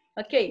 right?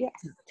 Okay,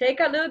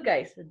 take a look,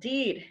 guys.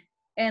 Did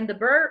and the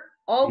verb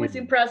always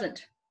in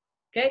present.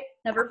 Okay,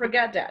 never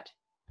forget that.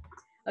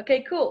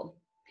 Okay, cool.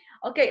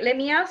 Okay, let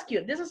me ask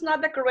you. This is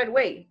not the correct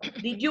way.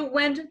 Did you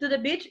went to the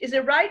beach? Is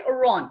it right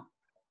or wrong?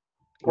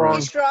 Wrong.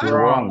 It's wrong.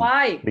 Wrong.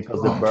 Why?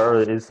 Because the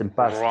verb is in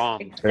past.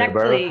 Wrong.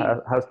 Exactly. The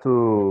verb has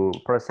to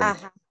present.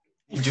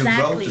 Did you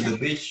go to the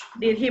beach?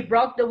 Did he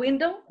broke the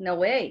window? No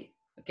way.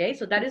 Okay,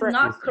 so that is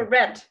not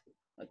correct.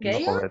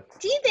 Okay. You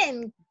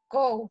didn't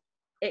go.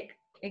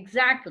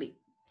 Exactly.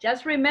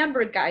 Just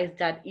remember, guys,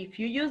 that if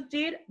you use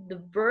did, the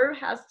verb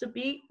has to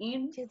be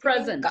in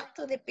present. Go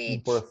to the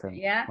beach.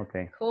 Yeah.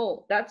 Okay.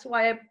 Cool. That's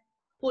why I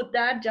put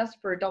that just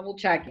for double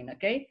checking.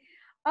 Okay.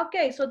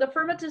 Okay. So the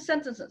affirmative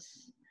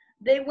sentences.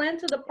 They went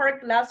to the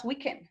park last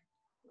weekend.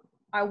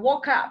 I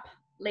woke up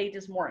late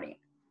this morning.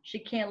 She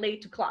came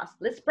late to class.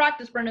 Let's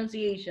practice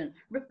pronunciation.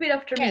 Repeat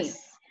after me.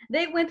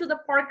 They went to the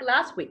park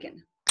last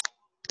weekend.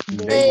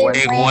 They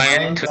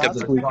went to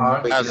the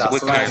park last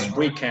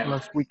weekend.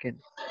 Last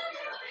weekend.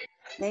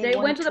 They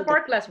went to the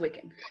park last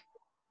weekend.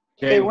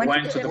 They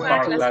went to the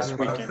park last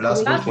weekend.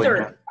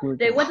 Faster.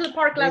 They went to the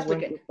park last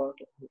weekend.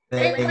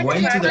 They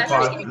went to the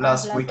park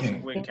last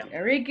weekend.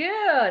 Very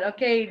good.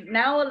 Okay,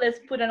 now let's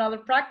put another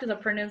practice of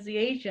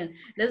pronunciation.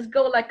 Let's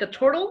go like a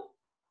turtle.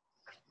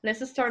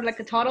 Let's start like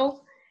a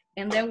turtle,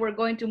 and then we're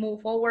going to move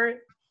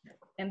forward,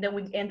 and then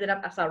we ended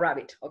up as a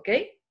rabbit.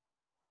 Okay.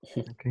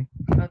 Okay.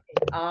 Okay.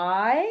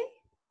 I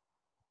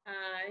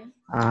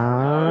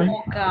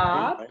woke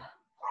up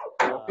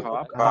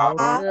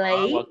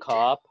late. Woke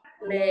up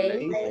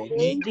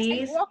Late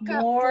this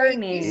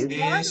morning.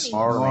 This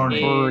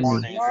morning.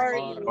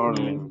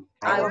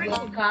 I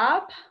woke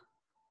up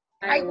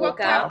I woke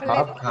up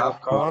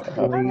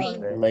Late.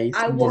 Late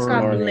I this woke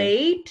up morning.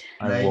 late.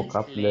 I woke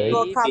up late.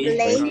 Woke up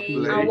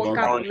late. I woke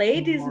up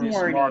late this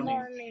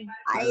morning.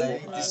 I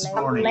Late this woke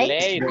up morning.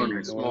 late. Late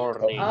this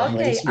morning.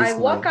 Okay, I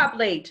woke up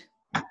late.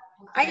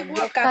 I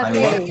woke I up woke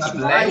late. up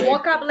I late.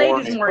 woke up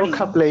late this morning.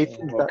 Woke up late.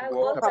 I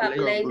woke up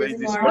late this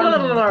Blah, morning. blah,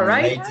 blah, blah,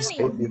 right? Late this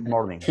Late this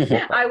morning.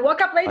 morning. I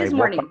woke up late I this woke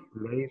morning. up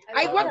late.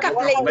 I woke up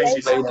late.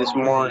 Late this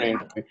morning.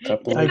 Wake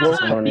up It's late I not woke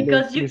this up morning.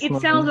 because late this it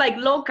sounds morning. like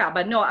loca,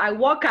 but no, I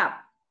woke up.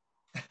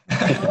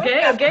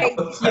 Okay, okay.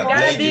 Woke You up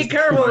gotta late be this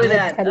careful with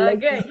morning. that.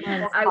 Okay,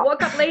 I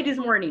woke up late this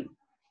morning.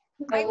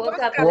 I woke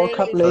up Woke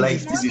up late. late.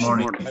 Late this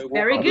morning.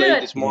 Very Late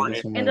good. this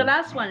morning. And the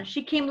last one,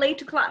 she came late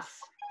to class.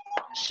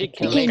 She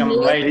came Became late.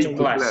 late. Late to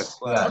class.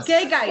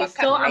 Okay, guys, Woke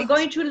so up I'm late.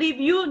 going to leave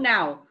you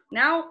now.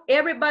 Now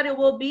everybody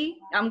will be,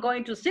 I'm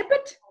going to sip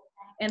it,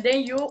 and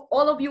then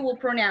all of you will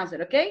pronounce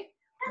it, okay?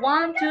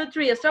 1, 2,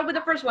 3. Let's start with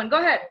the first one. Go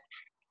ahead.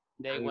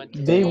 They went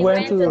to They We went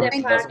went to to.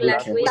 the park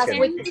last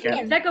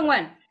weekend. Second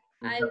one.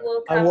 I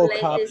woke I up woke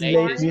late up this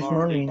late this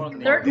morning.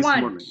 morning. Third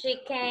one. She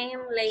came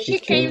late. She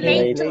came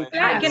late to I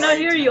class. cannot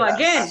hear you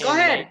again. Go came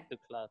ahead. late to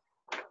class.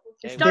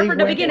 Start from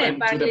the went- beginning.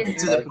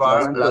 To the I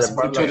park went last to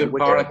the weekend.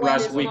 park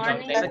last This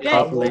weekend. morning.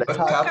 Okay. Woke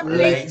up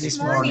late this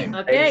morning.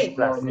 Okay.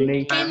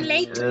 Came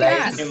late to Late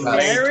class. to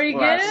class. Very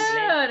class.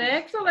 good.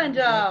 Excellent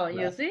job.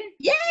 You see?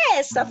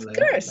 Yes, of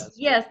course.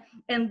 Yes.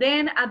 And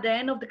then at the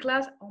end of the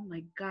class, oh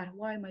my God,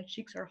 why my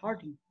cheeks are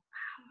hardening?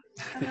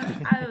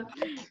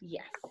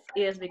 Yes,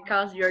 it's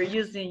because you're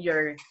using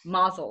your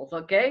muscles,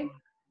 okay?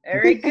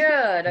 Very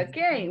good.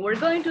 Okay, we're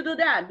going to do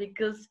that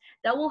because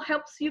that will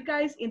help you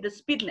guys in the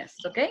speedness,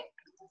 okay?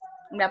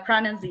 In the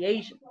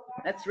pronunciation.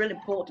 That's really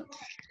important.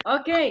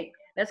 Okay,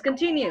 let's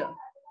continue.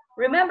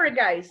 Remember,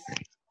 guys,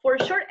 for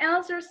short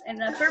answers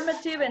and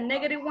affirmative and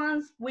negative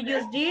ones, we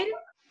use did,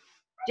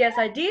 yes,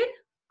 I did,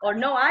 or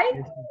no, I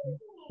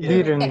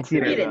Didn't.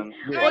 didn't.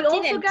 I Oh,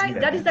 also, didn't. guys,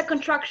 that is the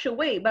contractual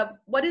way, but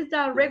what is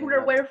the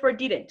regular word for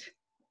didn't?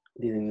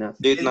 Did not.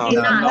 Did not.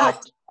 Did not.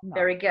 Not.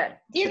 Very good.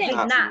 Didn't. Did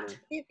not.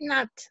 Did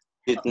not.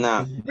 Did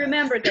not.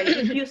 Remember, guys,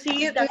 if you see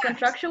Did the not.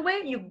 contractual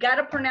way, you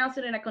gotta pronounce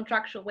it in a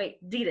contractual way.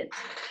 Didn't.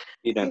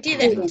 Didn't.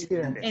 Didn't.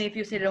 And if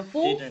you say it in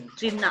full,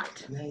 did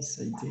not. Yes,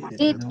 I did.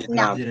 Did No,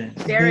 not. I didn't.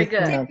 Very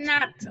good. Did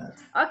not.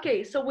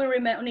 Okay, so we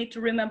need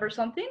to remember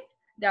something.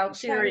 The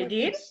auxiliary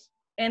did,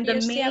 and the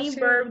Use the main auxiliary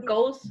verb did.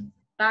 goes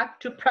back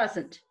to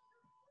present.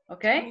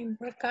 Okay? Main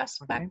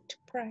broadcast back to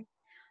prime.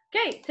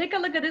 Okay, take a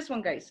look at this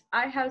one, guys.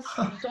 I have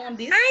done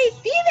this. I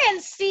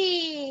didn't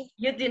see.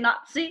 You did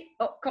not see?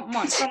 Oh, come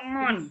on, come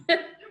on.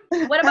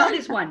 What about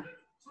this one?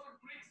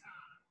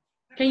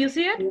 Can you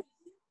see it?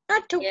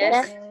 Not to Yes.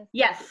 walk.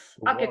 Yes.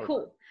 Okay, Walk.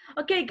 cool.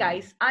 Okay,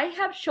 guys, I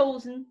have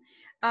chosen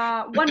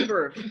one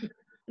verb.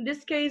 In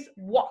this case,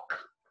 walk.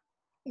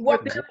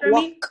 Walk. Repeat after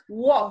me.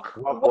 Walk.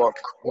 Walk.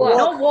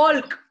 No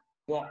walk.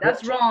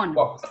 That's wrong.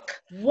 Walk.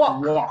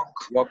 Walk.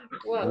 Walk.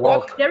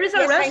 Walk. There is a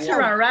Yes, I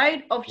restaurant,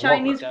 right, of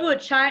Chinese food,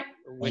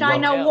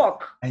 China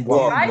Walk. I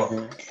Walk. did. Right?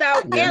 Walk.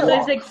 So So L.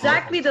 it's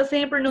exactly the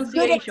same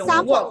pronunciation.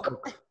 example.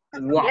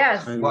 Walk.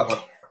 Yes,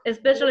 Walk.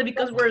 especially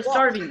because we're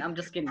starving. I'm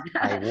just kidding.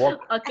 I walk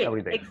Okay,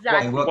 every day. I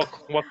exactly.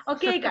 walk.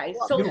 Okay, guys.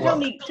 So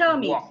You tell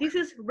me, Walk. this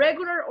is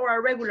regular or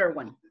a regular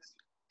one?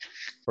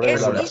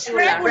 It's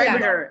regular.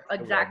 Regular,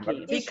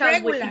 exactly. It's Because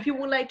regular. if you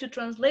would like to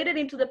translate it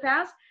into the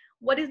past,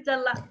 what is the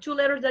two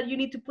letters that you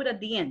need to put at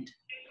the end?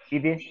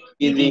 Ed.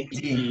 Ed.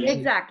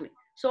 Exactly.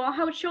 So I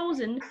have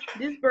chosen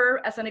this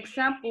verb as an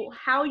example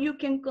how you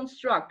can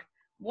construct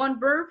one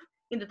verb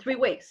in the three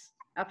ways: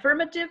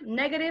 affirmative,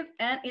 negative,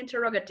 and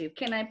interrogative.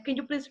 Can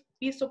you please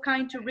be so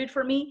kind to read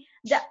for me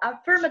the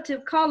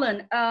affirmative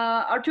column,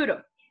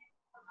 Arturo?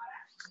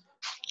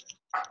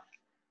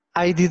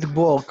 I did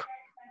walk.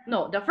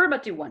 No, the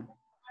affirmative one.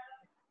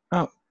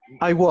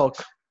 I walk.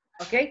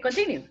 Okay,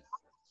 continue.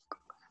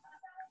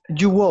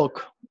 You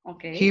walk.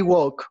 Okay. He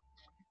walk.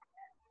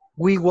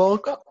 We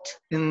walk.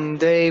 And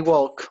they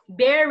walk.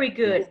 Very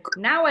good.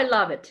 Now I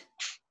love it.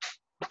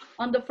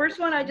 On the first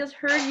one, I just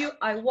heard you,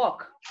 I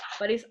walk,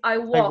 but it's I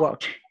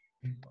walked.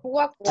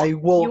 Walk. I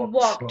walk. You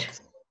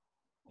walked.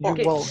 You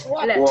Okay,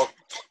 walk. let's.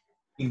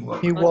 He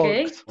walked. He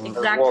Okay, walked.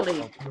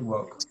 exactly. He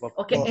walked.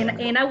 Okay,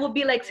 and I will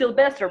be like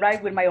Sylvester,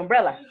 right, with my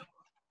umbrella.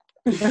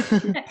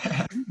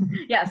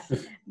 Yes,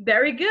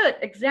 very good,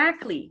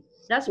 exactly.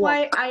 That's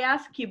why I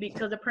ask you,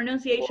 because the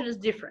pronunciation is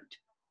different.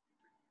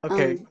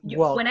 Okay. When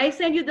Walk. I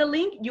send you the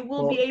link, you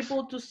will be Walk.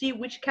 able to see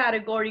which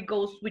category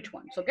goes which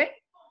ones, okay?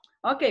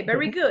 Okay,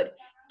 very good.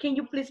 Can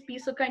you please be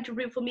so kind to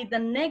read for me the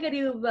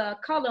negative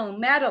column,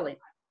 Madeline?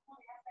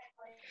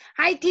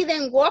 I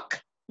didn't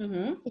walk.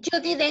 Mm-hmm. You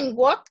didn't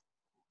walk.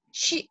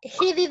 He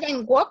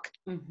didn't walk.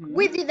 Mm-hmm.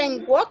 We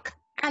didn't walk.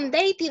 And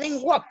they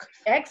didn't walk.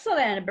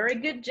 Excellent, very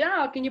good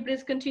job. Can you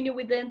please continue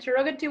with the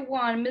interrogative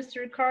one,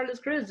 Mr. Carlos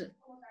Cruz?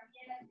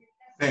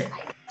 Okay.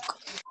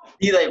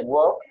 Did I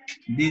walk?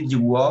 Did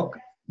you walk?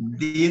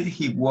 Did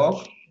he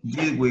walk?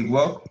 Did we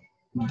walk?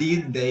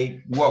 Did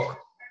they walk?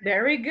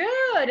 Very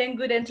good, and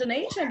good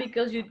intonation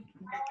because you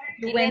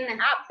went Didn't.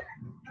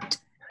 up.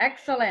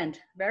 Excellent,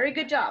 very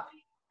good job.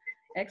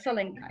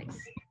 Excellent, guys.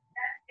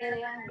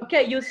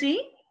 Okay, you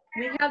see,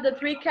 we have the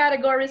 3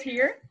 categories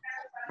here.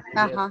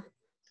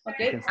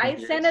 Okay, I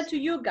send it to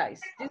you guys.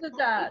 This is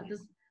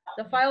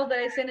the file that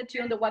I sent it to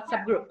you on the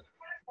WhatsApp group.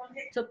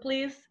 So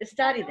please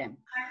study them.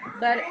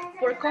 But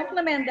for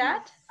complement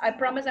that, I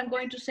promise I'm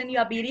going to send you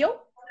a video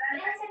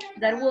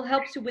that will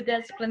help you with the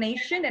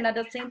explanation and at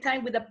the same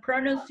time with the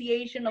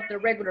pronunciation of the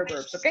regular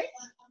verbs, okay?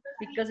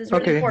 Because it's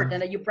really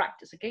important that you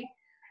practice, okay?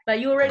 But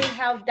you already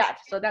have that,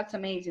 so that's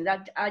amazing.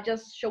 That I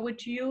just show it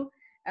to you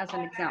as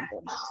an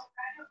example.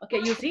 Okay,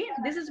 you see,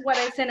 this is what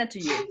I sent it to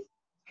you.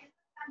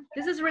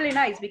 This is really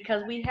nice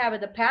because we have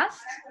the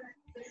past,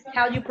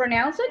 how you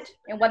pronounce it,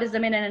 and what is the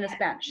meaning in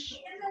Spanish.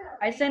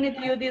 I sent it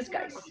to you, these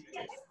guys,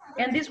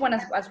 and this one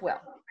as well.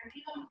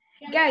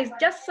 Guys,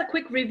 just a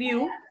quick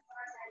review.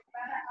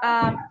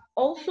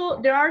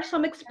 Also, there are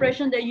some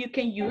expressions that you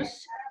can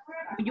use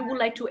when you would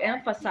like to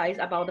emphasize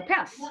about the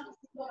past.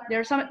 There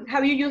are some.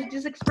 Have you used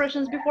these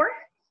expressions before?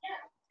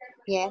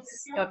 Yes.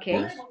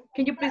 Okay. Yes.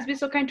 Can you please be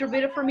so kind to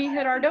read it for me,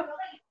 Gerardo?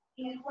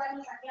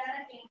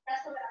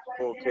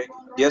 Okay.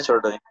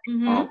 Yesterday.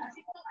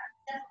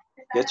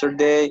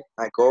 Yesterday,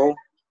 I go.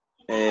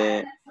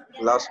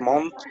 Last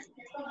month,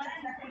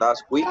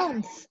 last week,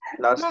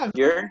 last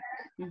year,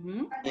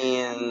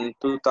 in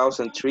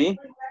 2003,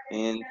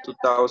 in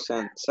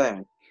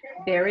 2007.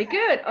 Very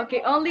good.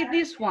 Okay, only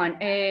this one.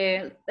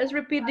 Let's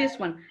repeat this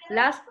one.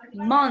 Last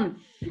month.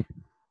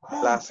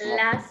 Last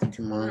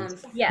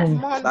month. Yes.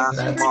 Last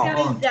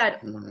month. That.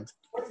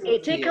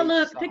 Take a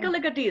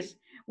look at this.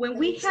 When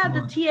we have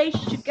the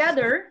TH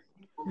together,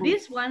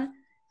 this one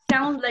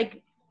sounds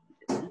like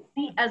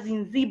Z as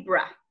in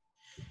zebra.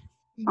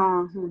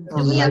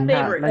 Do me a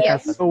favor. Like a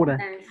soda.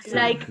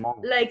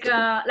 Like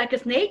a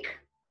snake.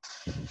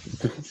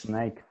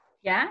 Snake.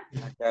 Yeah.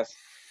 Yes.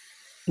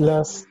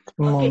 Last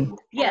month.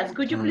 Okay. Yes.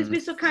 Could you please be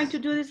so kind to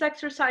do this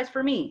exercise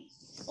for me?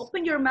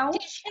 Open your mouth.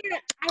 Teacher,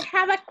 I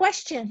have a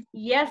question.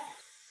 Yes.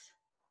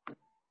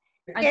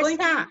 I'm going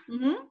to.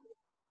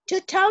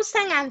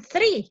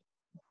 2003.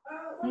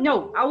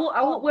 No,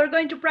 we're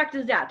going to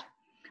practice that.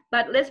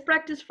 But let's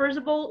practice first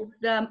of all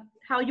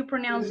how you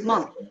pronounce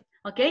month.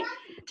 Okay?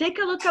 Take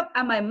a look up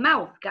at my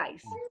mouth,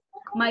 guys.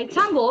 My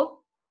tongue,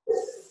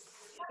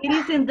 it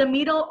is in the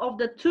middle of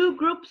the 2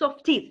 groups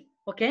of teeth.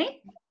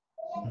 Okay?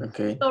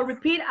 Okay. So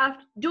repeat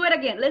after. Do it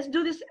again. Let's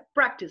do this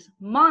practice.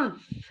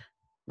 Month.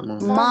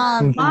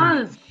 Month.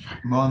 Month.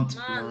 Month.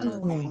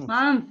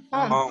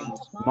 Month.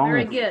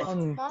 Very good.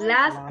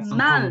 Last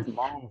month.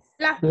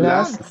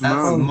 Last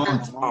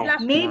month.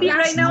 Maybe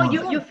right now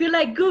you feel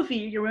like Goofy.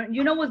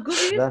 You know what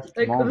Goofy is?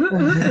 Like,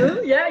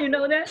 yeah, you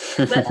know that?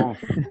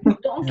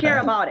 But don't care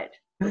about it.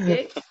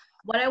 Okay?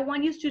 What I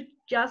want you to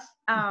just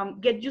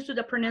get used to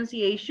the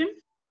pronunciation.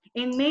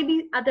 And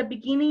maybe at the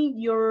beginning,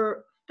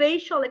 your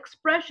facial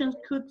expressions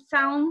could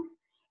sound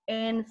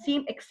and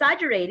seem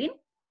exaggerating.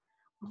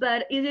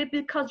 But is it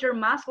because your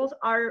muscles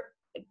are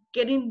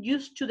getting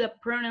used to the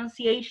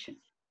pronunciation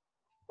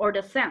or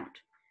the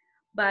sound?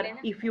 But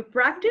if you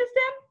practice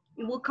them,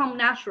 it will come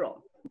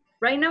natural.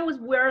 Right now,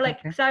 we're like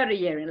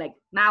exaggerating, like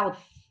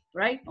mouth,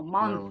 right? A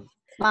month.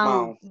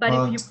 Mouth. But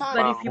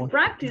if you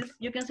practice,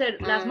 you can say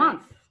last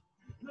month.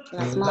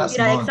 Last month.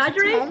 Did I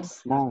exaggerate?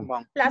 No,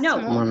 Last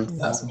month.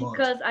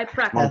 because I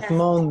practiced.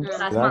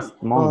 Last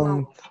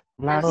month.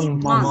 Last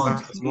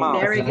month.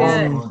 Very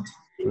good.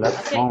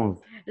 Last month.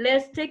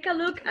 Let's take a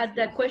look at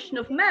the question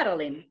of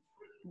Madeline.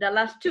 The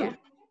last 2.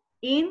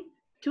 In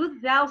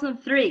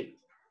 2003.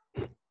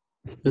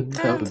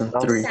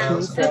 2003.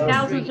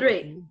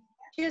 2003.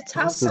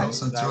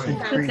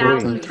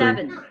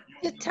 2007.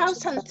 2003.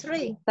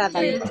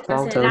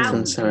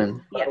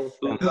 2007. Yes.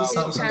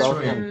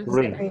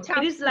 2003.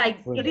 It is like,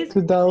 it is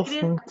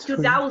 2000.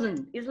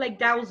 It's like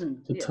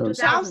 1000.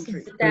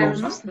 2003.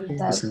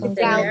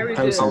 Very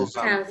good.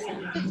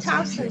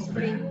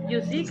 2003.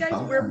 You see, guys,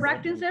 we're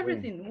practicing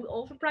everything. We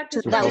also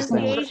practice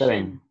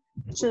pronunciation.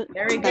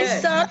 Very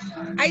good.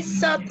 I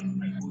thought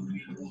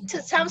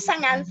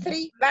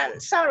 2003,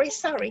 but sorry.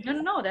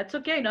 No, that's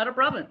okay. Not a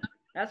problem.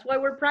 That's why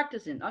we're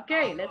practicing.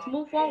 Okay, let's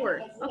move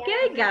forward.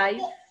 Okay,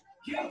 guys.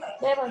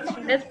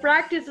 Let's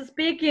practice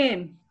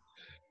speaking.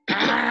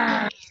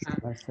 Yay.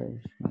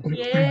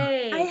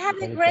 I had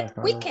a great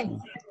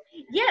weekend.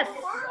 Yes.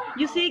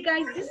 You see,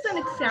 guys, this is an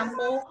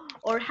example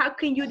or how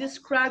can you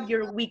describe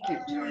your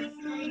weekend.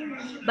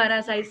 But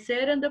as I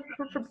said in the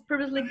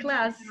previously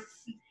class,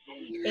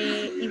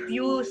 if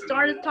you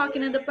started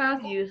talking in the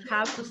past, you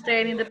have to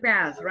stay in the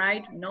past,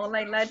 right? Not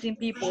like Latin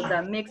people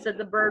that mix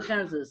the verb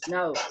tenses.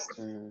 No.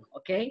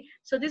 Okay.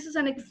 So this is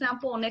an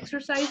example, an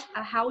exercise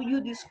of how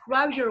you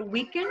describe your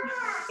weekend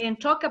and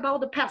talk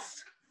about the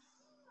past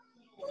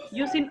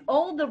using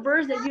all the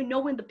verbs that you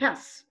know in the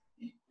past.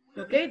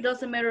 Okay.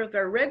 Doesn't matter if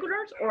they're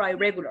regulars or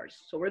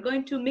irregulars. So we're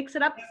going to mix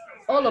it up,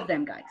 all of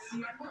them, guys.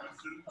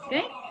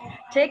 Okay.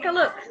 Take a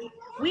look.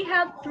 We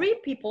have 3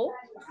 people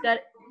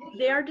that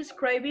they are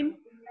describing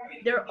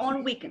their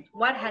own weekend,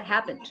 what had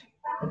happened.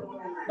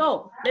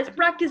 So let's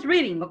practice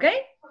reading,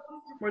 okay?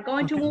 We're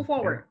going to move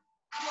forward.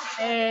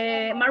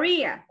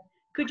 Maria,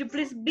 Could you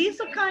please be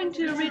so kind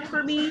to read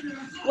for me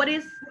what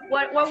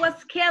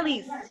was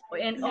Kelly's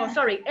and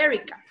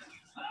Erica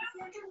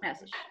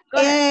message?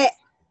 Go ahead.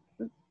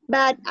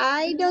 But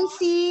I don't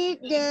see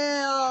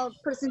the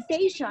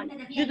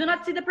presentation. You do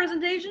not see the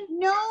presentation?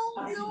 No.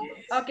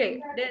 Okay,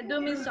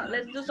 then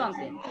let's do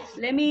something.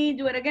 Let me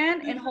do it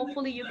again and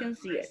hopefully you can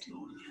see it.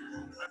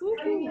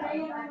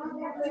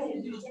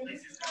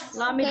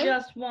 Let me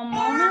just one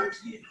moment.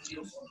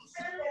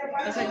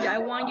 Because I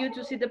want you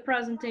to see the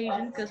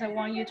presentation because I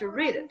want you to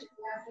read it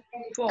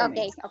for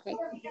me. Okay.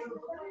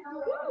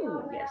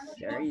 Ooh, yes,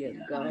 there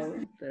you go.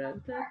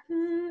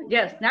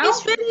 Yes, now?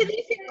 It's very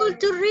difficult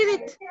to read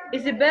it.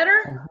 Is it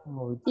better?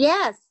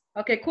 Yes.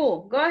 Okay,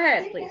 cool. Go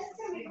ahead, please.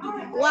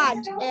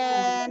 What?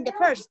 The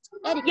first,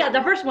 Erica. Yeah,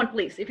 the first one,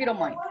 please, if you don't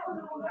mind.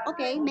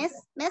 Okay,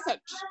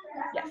 message.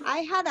 Yes. I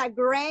had a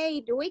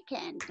great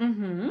weekend.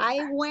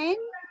 I went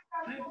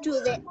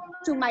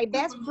to my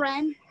best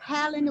friend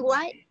Helen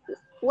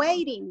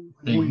wedding.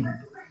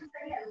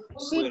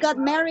 She got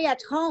married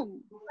at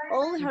home.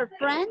 All her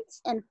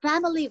friends and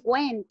family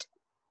went.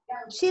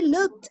 She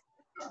looked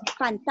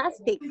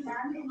fantastic.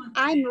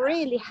 I'm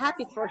really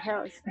happy for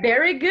her.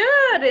 Very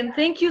good, and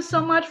thank you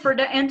so much for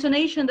the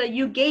intonation that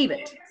you gave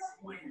it.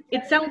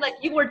 It sounds like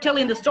you were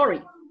telling the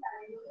story.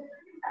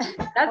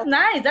 That's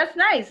nice, that's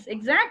nice,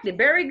 exactly,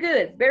 very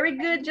good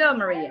job,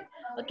 Maria.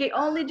 Okay,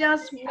 only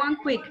just one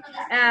quick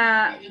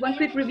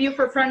review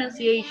for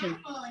pronunciation.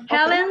 Okay.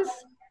 Helen's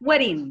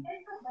wedding.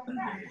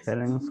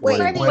 Helen's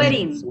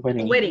Wedding,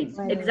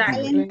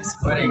 exactly.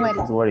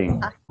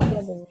 Wedding.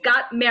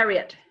 Got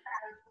married.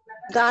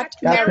 Got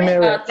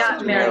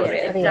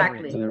married,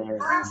 exactly.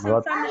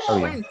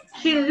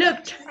 She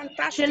looked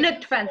fantastic.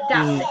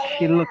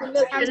 She looked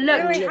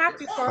very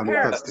happy for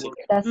her.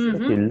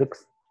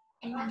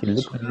 She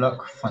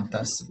looks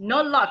fantastic.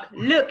 No luck,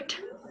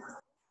 looked.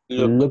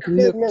 Looked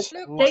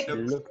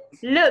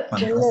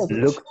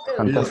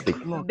fantastic.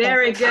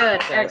 Very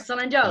good,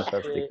 excellent job.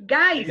 Fantastic.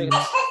 Guys,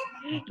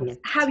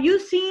 have you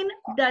seen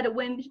that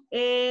when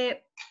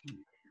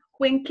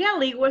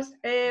Kelly was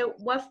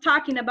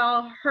talking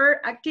about her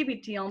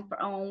activity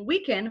on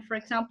weekend, for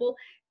example,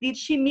 did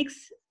she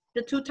mix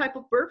the two type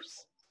of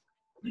verbs?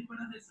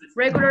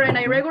 Regular and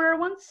irregular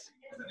ones?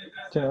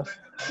 Yes.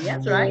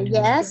 Yes, right?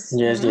 Yes.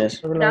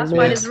 That's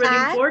why it's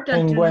really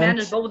important to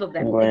manage both of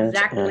them.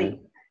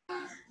 Exactly.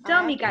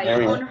 Tell me,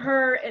 guys, on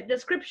her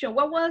description,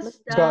 what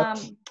was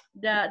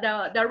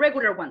the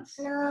regular ones?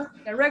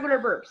 The regular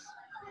verbs.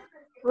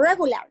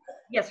 Regular.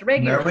 Yes,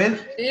 regular.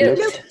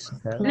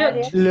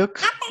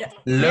 Look.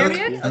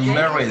 Married.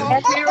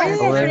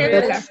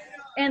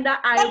 And the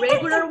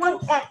irregular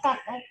ones?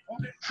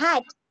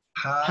 Had.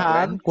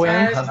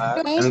 Went.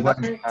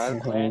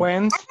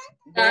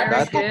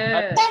 Very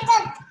good.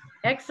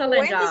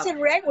 Excellent job. When is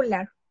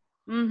irregular?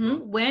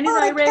 When is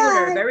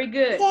irregular? Very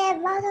good.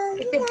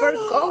 It's the verb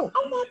go.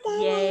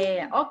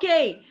 Yeah.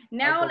 Okay.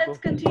 Now let's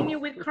continue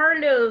with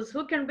Carlos.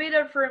 Who can read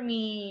it for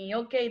me?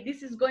 Okay.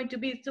 This is going to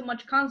be too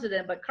much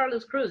consonant, but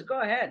Carlos Cruz, go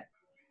ahead.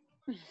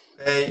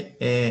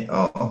 Okay.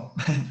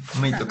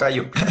 Me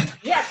tocayo.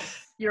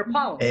 Yes. Your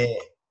Paul.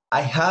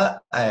 I had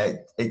a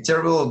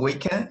terrible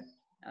weekend.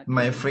 Okay.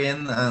 My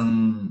friend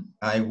and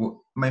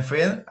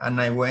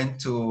I went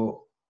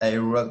to a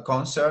rock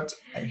concert.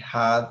 I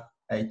had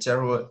a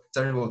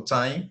terrible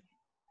time.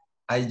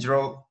 I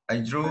drove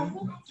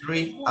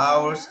 3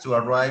 hours to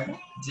arrive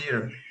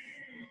there.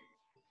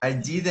 I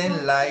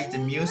didn't like the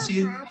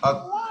music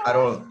at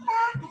all.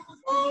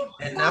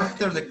 And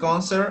after the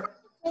concert,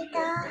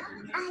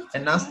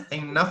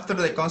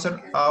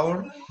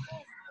 our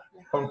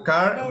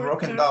car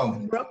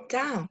broke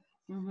down.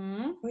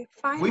 We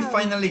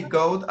finally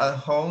got at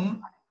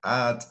home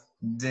at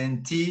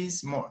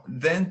dentist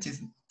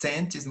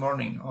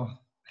morning. Oh,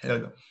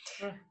 hello.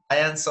 I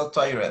am so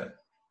tired.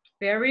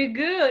 Very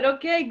good.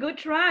 Okay, good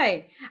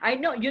try. I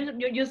know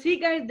you see,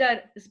 guys,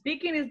 that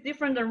speaking is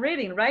different than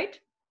reading, right?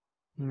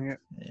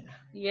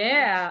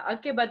 Yeah.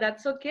 Okay, but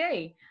that's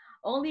okay.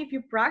 Only if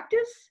you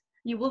practice,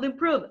 you will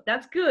improve.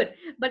 That's good.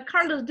 But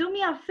Carlos, do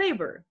me a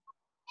favor.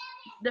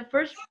 The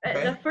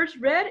first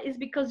read is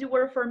because you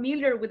were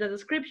familiar with the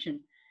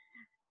description.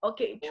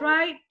 Okay,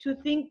 try to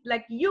think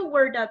like you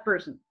were that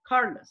person,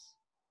 Carlos,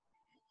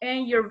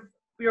 and your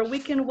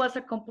weekend was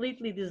a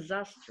completely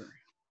disaster.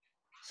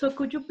 So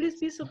could you please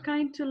be so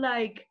kind to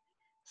like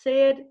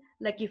say it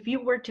like if you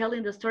were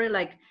telling the story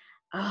like,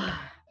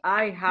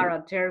 I had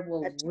a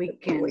terrible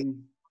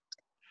weekend.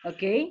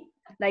 Okay,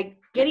 like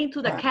get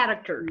into the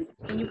character.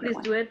 Can you please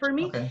do it for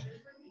me?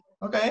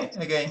 Okay,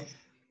 again.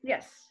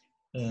 Yes.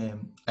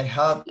 I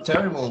had a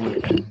terrible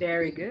weekend.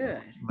 Very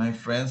good. My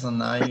friends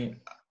and I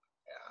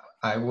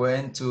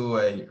went to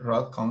a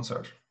rock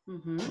concert.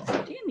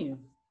 Continue.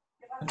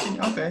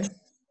 Okay.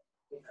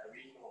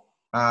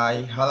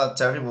 I had a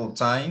terrible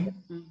time.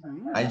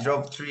 I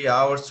drove 3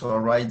 hours to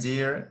arrive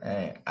there.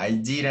 I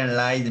didn't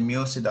like the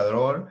music at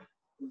all.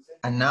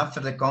 And after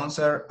the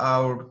concert,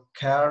 our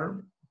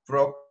car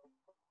broke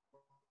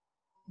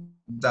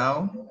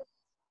down.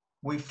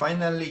 We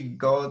finally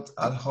got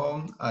at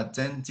home at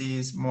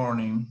dentist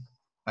morning.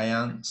 I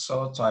am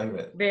so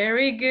tired.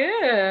 Very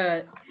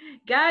good.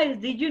 Guys,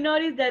 did you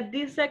notice that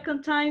this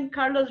second time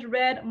Carlos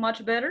read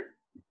much better?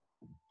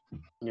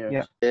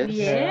 Yes.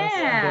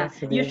 Yeah.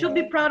 You should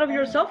be proud of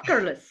yourself,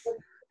 Carlos.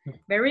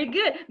 Very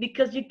good,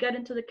 because you got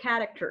into the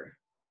character.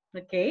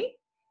 Okay?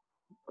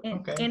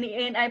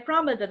 And I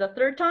promise that the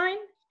third time,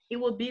 it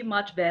will be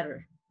much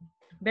better.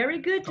 Very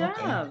good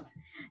job.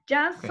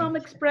 Just some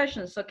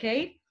expressions,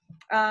 okay?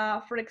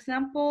 For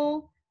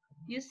example,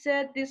 you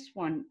said this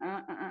one.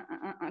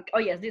 Oh,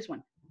 yes, this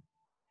one.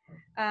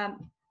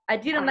 I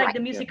didn't like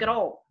the music at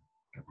all.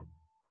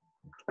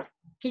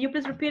 Can you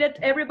please repeat it,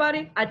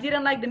 everybody? I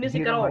didn't like the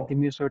music at all. I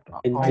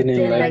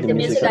didn't like the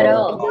music at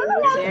all.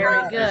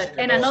 Very good.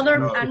 And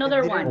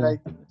another one.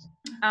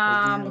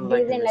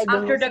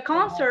 After the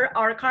concert,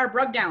 our car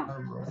broke down.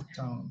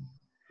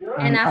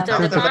 And after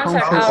the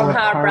concert, our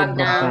car broke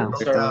down.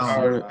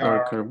 Our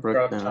car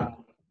broke down.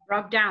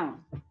 Broke down.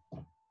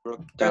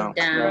 Broke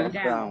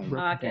down.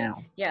 Okay.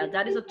 Yeah,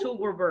 that is a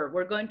two-word verb.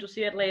 We're going to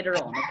see it later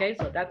on. Okay,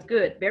 so that's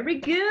good. Very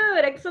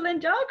good.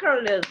 Excellent job,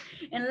 Carlos.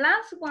 And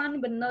last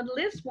one, but not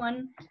least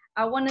one,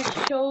 I want to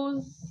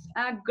show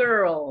a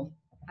girl.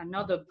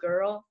 Another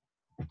girl.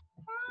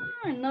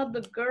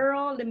 Another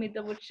girl. Let me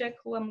double check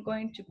who I'm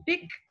going to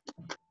pick.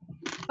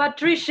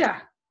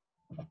 Patricia.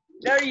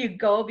 There you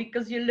go,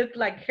 because you look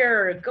like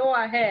her. Go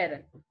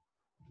ahead.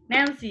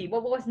 Nancy,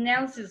 what was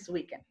Nancy's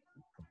weekend?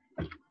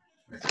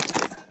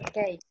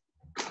 Okay.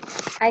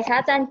 I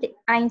had an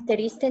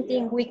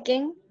interesting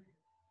weekend.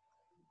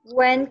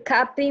 Went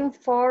camping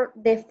for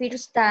the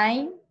first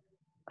time.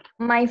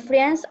 My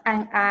friends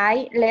and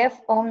I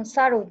left on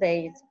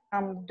Saturdays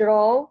and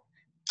drove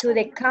to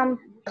the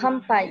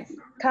campsite.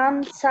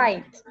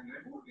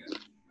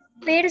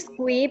 First,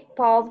 we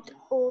popped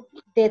up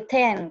the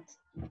tent.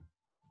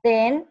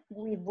 Then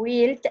we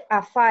built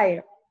a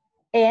fire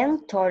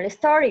and told a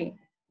story.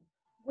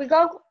 We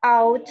got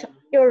out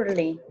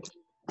early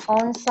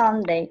on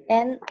Sunday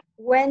and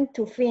went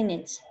to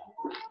Phoenix.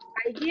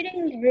 I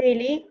didn't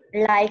really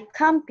like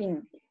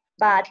camping,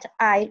 but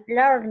I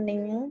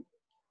learned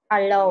a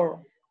lot.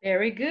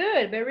 Very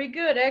good,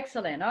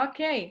 excellent.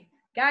 Okay,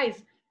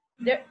 guys,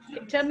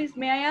 tell me,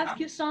 may I ask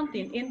you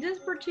something? In this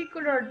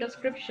particular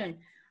description,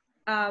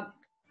 are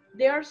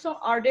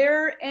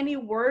there any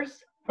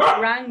words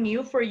brand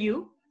new for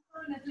you?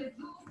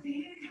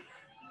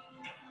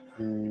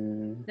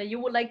 That you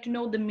would like to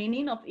know the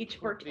meaning of each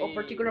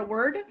particular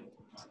word?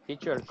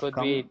 Teacher, could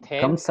be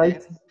tent.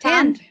 Campsite.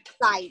 Tent.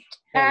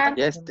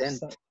 Yes,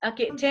 tent.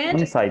 Okay, tent.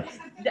 Campsite.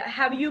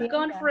 Have you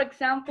gone, for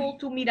example,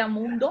 to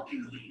Miramundo?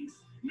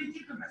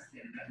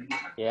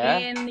 Yeah.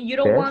 And you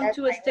don't want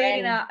to stay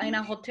in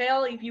a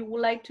hotel if you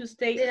would like to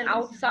stay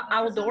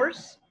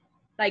outdoors,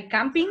 like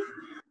camping?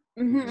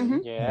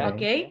 Yeah.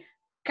 Okay.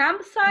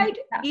 Campsite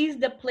is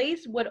the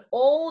place where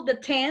all the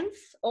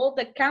tents, all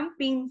the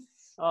campings,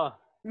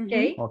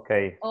 okay,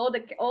 all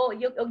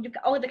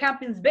the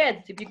camping's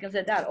beds, if you can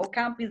say that, or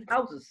camping's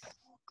houses,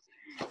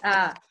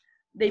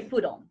 they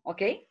put on.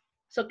 Okay,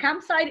 so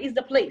campsite is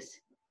the place,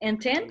 and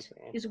tent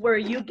is where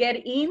you get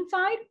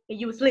inside and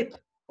you sleep.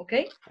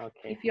 Okay,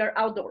 if you are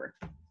outdoor.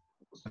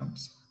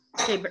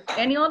 Okay, but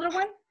any other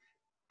one?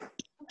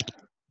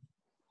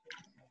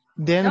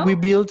 Then we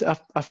built a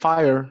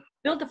fire.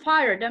 Build a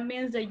fire. That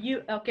means that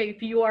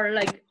if you are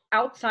like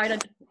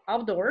outside,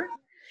 outdoor,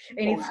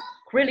 and it's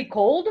really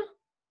cold,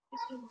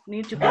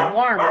 need to be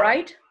warm,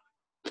 right?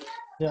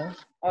 Yeah.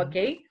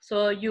 Okay,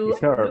 so you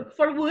look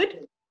for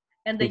wood,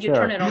 and then you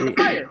turn it on the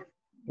fire.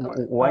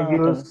 Why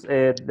use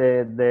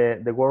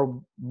the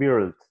word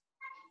build?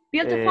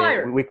 Build a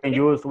fire. We can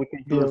use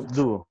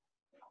do.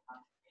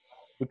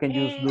 We can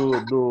use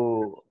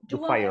do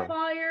fire.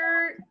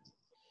 Fire.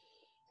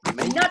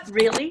 Not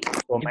really.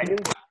 Or maybe.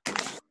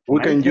 We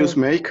can use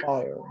make.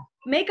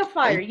 Make a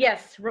fire,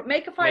 yes.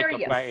 Make a fire,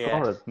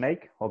 yes.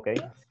 Make, okay.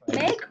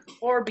 Make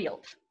or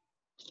build.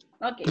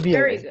 Okay,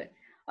 very good.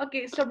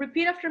 Okay, so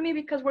repeat after me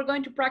because we're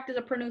going to practice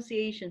a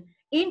pronunciation.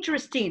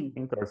 Interesting.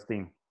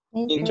 Interesting.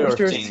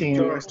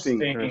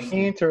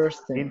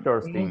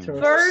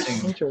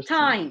 First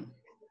time.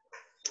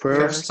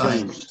 First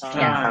time.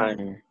 Yeah.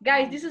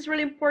 Guys, this is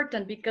really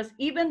important because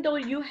even though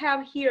you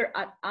have here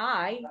an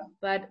I,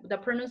 but the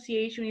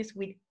pronunciation is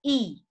with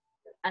E,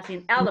 as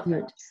in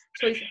elephant.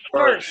 So it's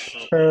first.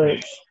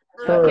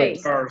 Okay,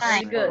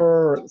 very good.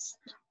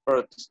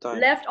 First time.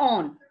 Left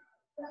on.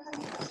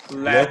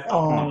 Left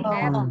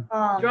on.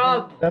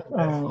 Drove.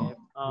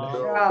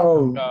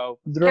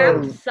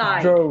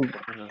 Campsite.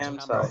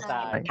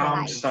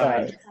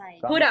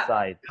 Put up.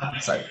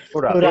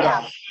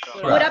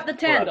 Put up the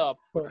tent.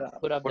 Put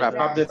up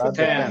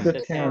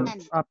the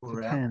tent.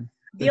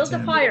 Build a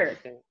fire.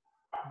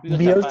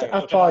 Build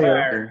a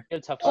fire.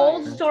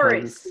 Told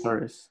stories.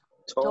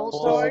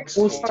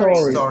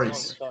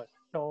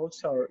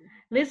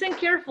 Listen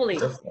carefully.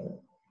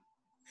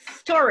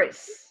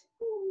 Stories.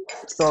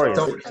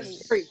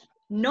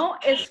 No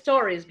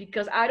stories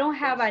because I don't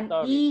have an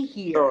E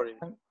here.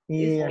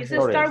 It's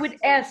a start with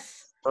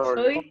S.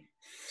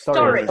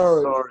 Stories.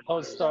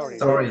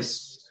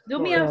 Stories. Do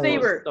me a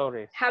favor.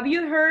 Have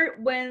you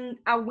heard when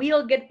a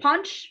wheel get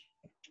punched?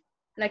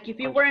 Like if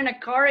you were in a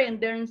car and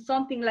there's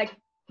something like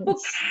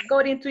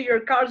got into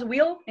your car's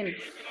wheel and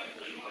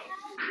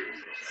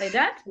like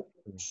that?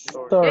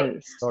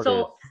 Okay.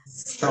 So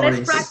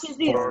let's practice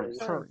this.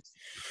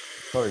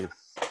 Stories.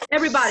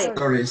 Everybody.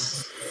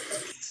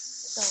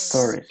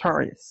 Stories.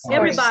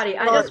 Everybody.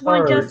 I just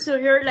want just to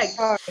hear like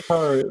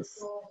Stories.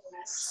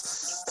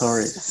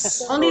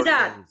 only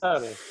that.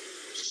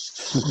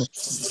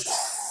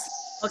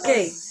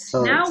 Okay.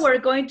 Now we're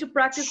going to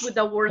practice with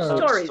the word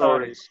stories.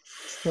 Stories.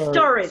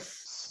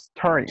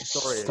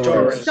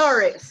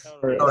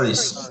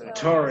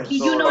 Did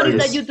you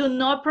notice that you do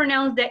not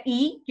pronounce the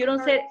E? You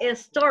don't say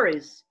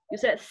stories. You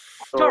said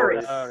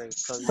stories.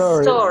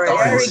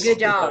 Very good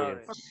job.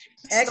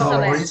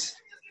 Excellent.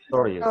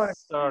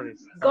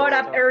 Got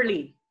up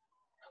early.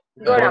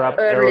 Got up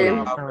early.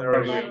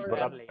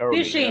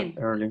 Fishing.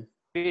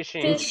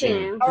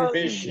 Fishing.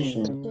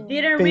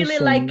 Didn't really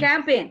like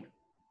camping.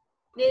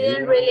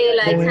 Didn't really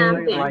like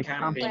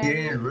camping.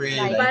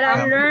 But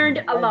I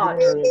learned a lot.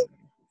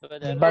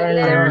 Learned a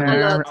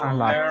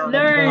lot.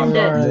 Learned.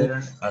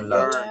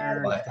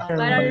 But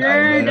I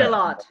learned a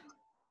lot.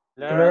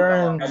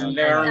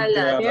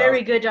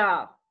 Very good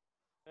job.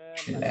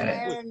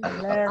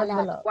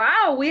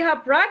 Wow, we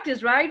have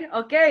practice, right?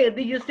 Okay,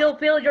 do you still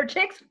feel your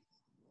cheeks?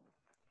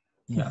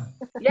 Yeah.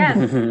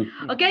 Yes.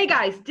 Okay,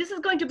 guys, this is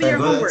going to be your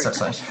homework.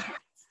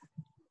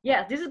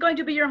 Yes, this is going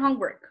to be your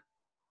homework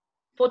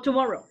for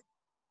tomorrow.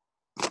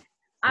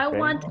 I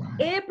want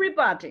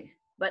everybody,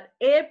 but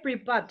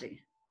everybody,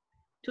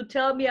 to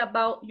tell me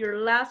about your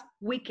last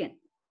weekend.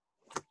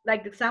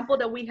 Like the example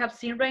that we have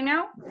seen right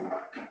now,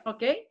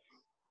 okay?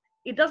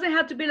 It doesn't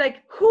have to be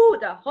like, who,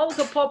 the whole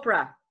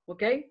opera,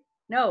 okay?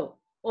 No,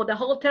 or the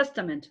whole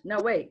Testament,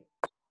 no way.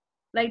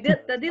 Like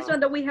this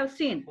one that we have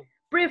seen,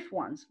 brief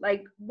ones,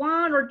 like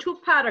 1 or 2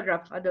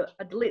 paragraphs at the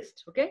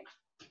least, okay?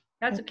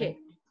 That's okay,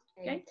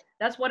 okay?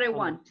 That's what I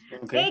want.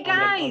 Hey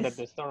guys,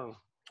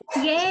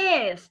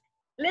 yes,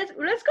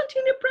 let's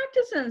continue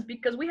practicing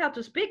because we have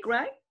to speak,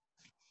 right?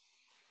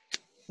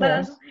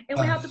 Yes. And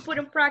we have to put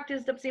in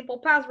practice the simple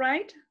past,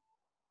 right?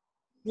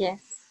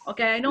 Yes.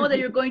 Okay, I know that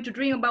you're going to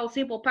dream about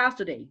simple past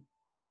today.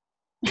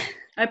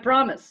 I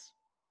promise.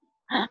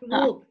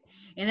 And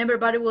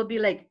everybody will be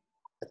like,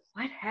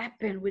 what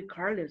happened with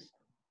Carlos?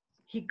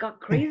 He got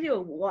crazy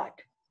or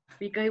what?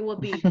 Because it will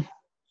be,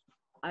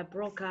 I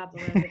broke up.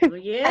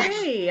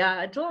 Yay,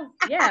 I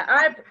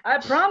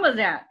promise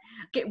that.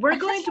 Okay, we're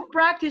going to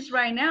practice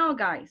right now,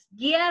 guys.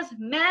 Yes,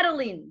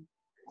 Madeline,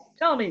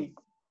 tell me.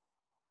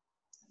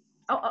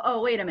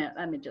 Oh, wait a minute.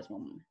 Let me just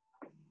one moment.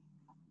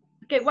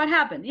 Okay, what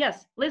happened?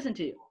 Yes, listen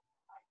to you.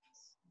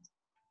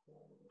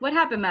 What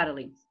happened,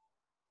 Madeline?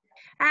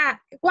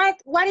 What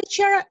is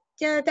your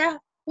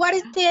what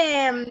is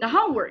the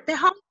homework? The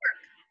homework.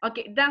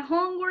 Okay, the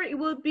homework, it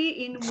will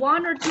be in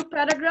 1 or 2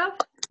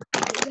 paragraphs.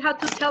 You have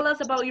to tell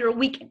us about your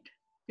weekend,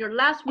 your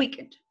last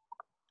weekend.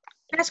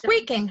 Last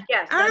weekend?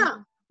 Yes.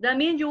 That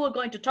means you are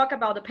going to talk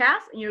about the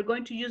past and you're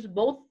going to use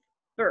both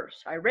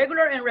verbs,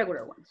 irregular and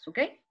regular ones,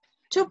 okay?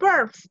 2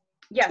 verbs.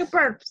 Yes. 2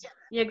 verbs.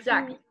 Yeah,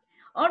 exactly.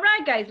 All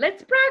right, guys,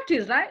 let's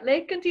practice, right?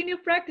 Let's continue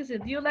practicing.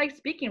 Do you like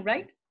speaking,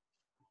 right?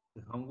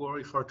 The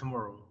homework is for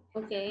tomorrow.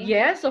 Okay.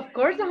 Yes, of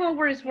course, the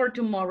homework is for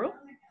tomorrow.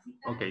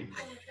 Okay.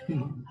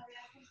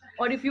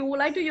 Or if you would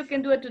like to, you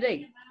can do it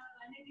today.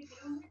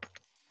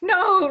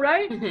 No,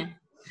 right?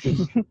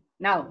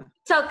 No.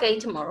 It's okay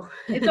tomorrow.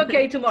 It's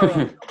okay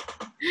tomorrow.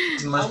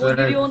 I will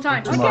give you on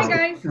time. Okay,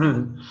 guys.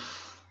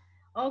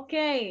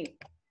 Okay.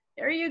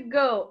 There you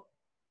go.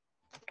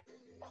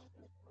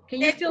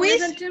 Can you still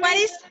listen to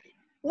me?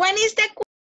 When is the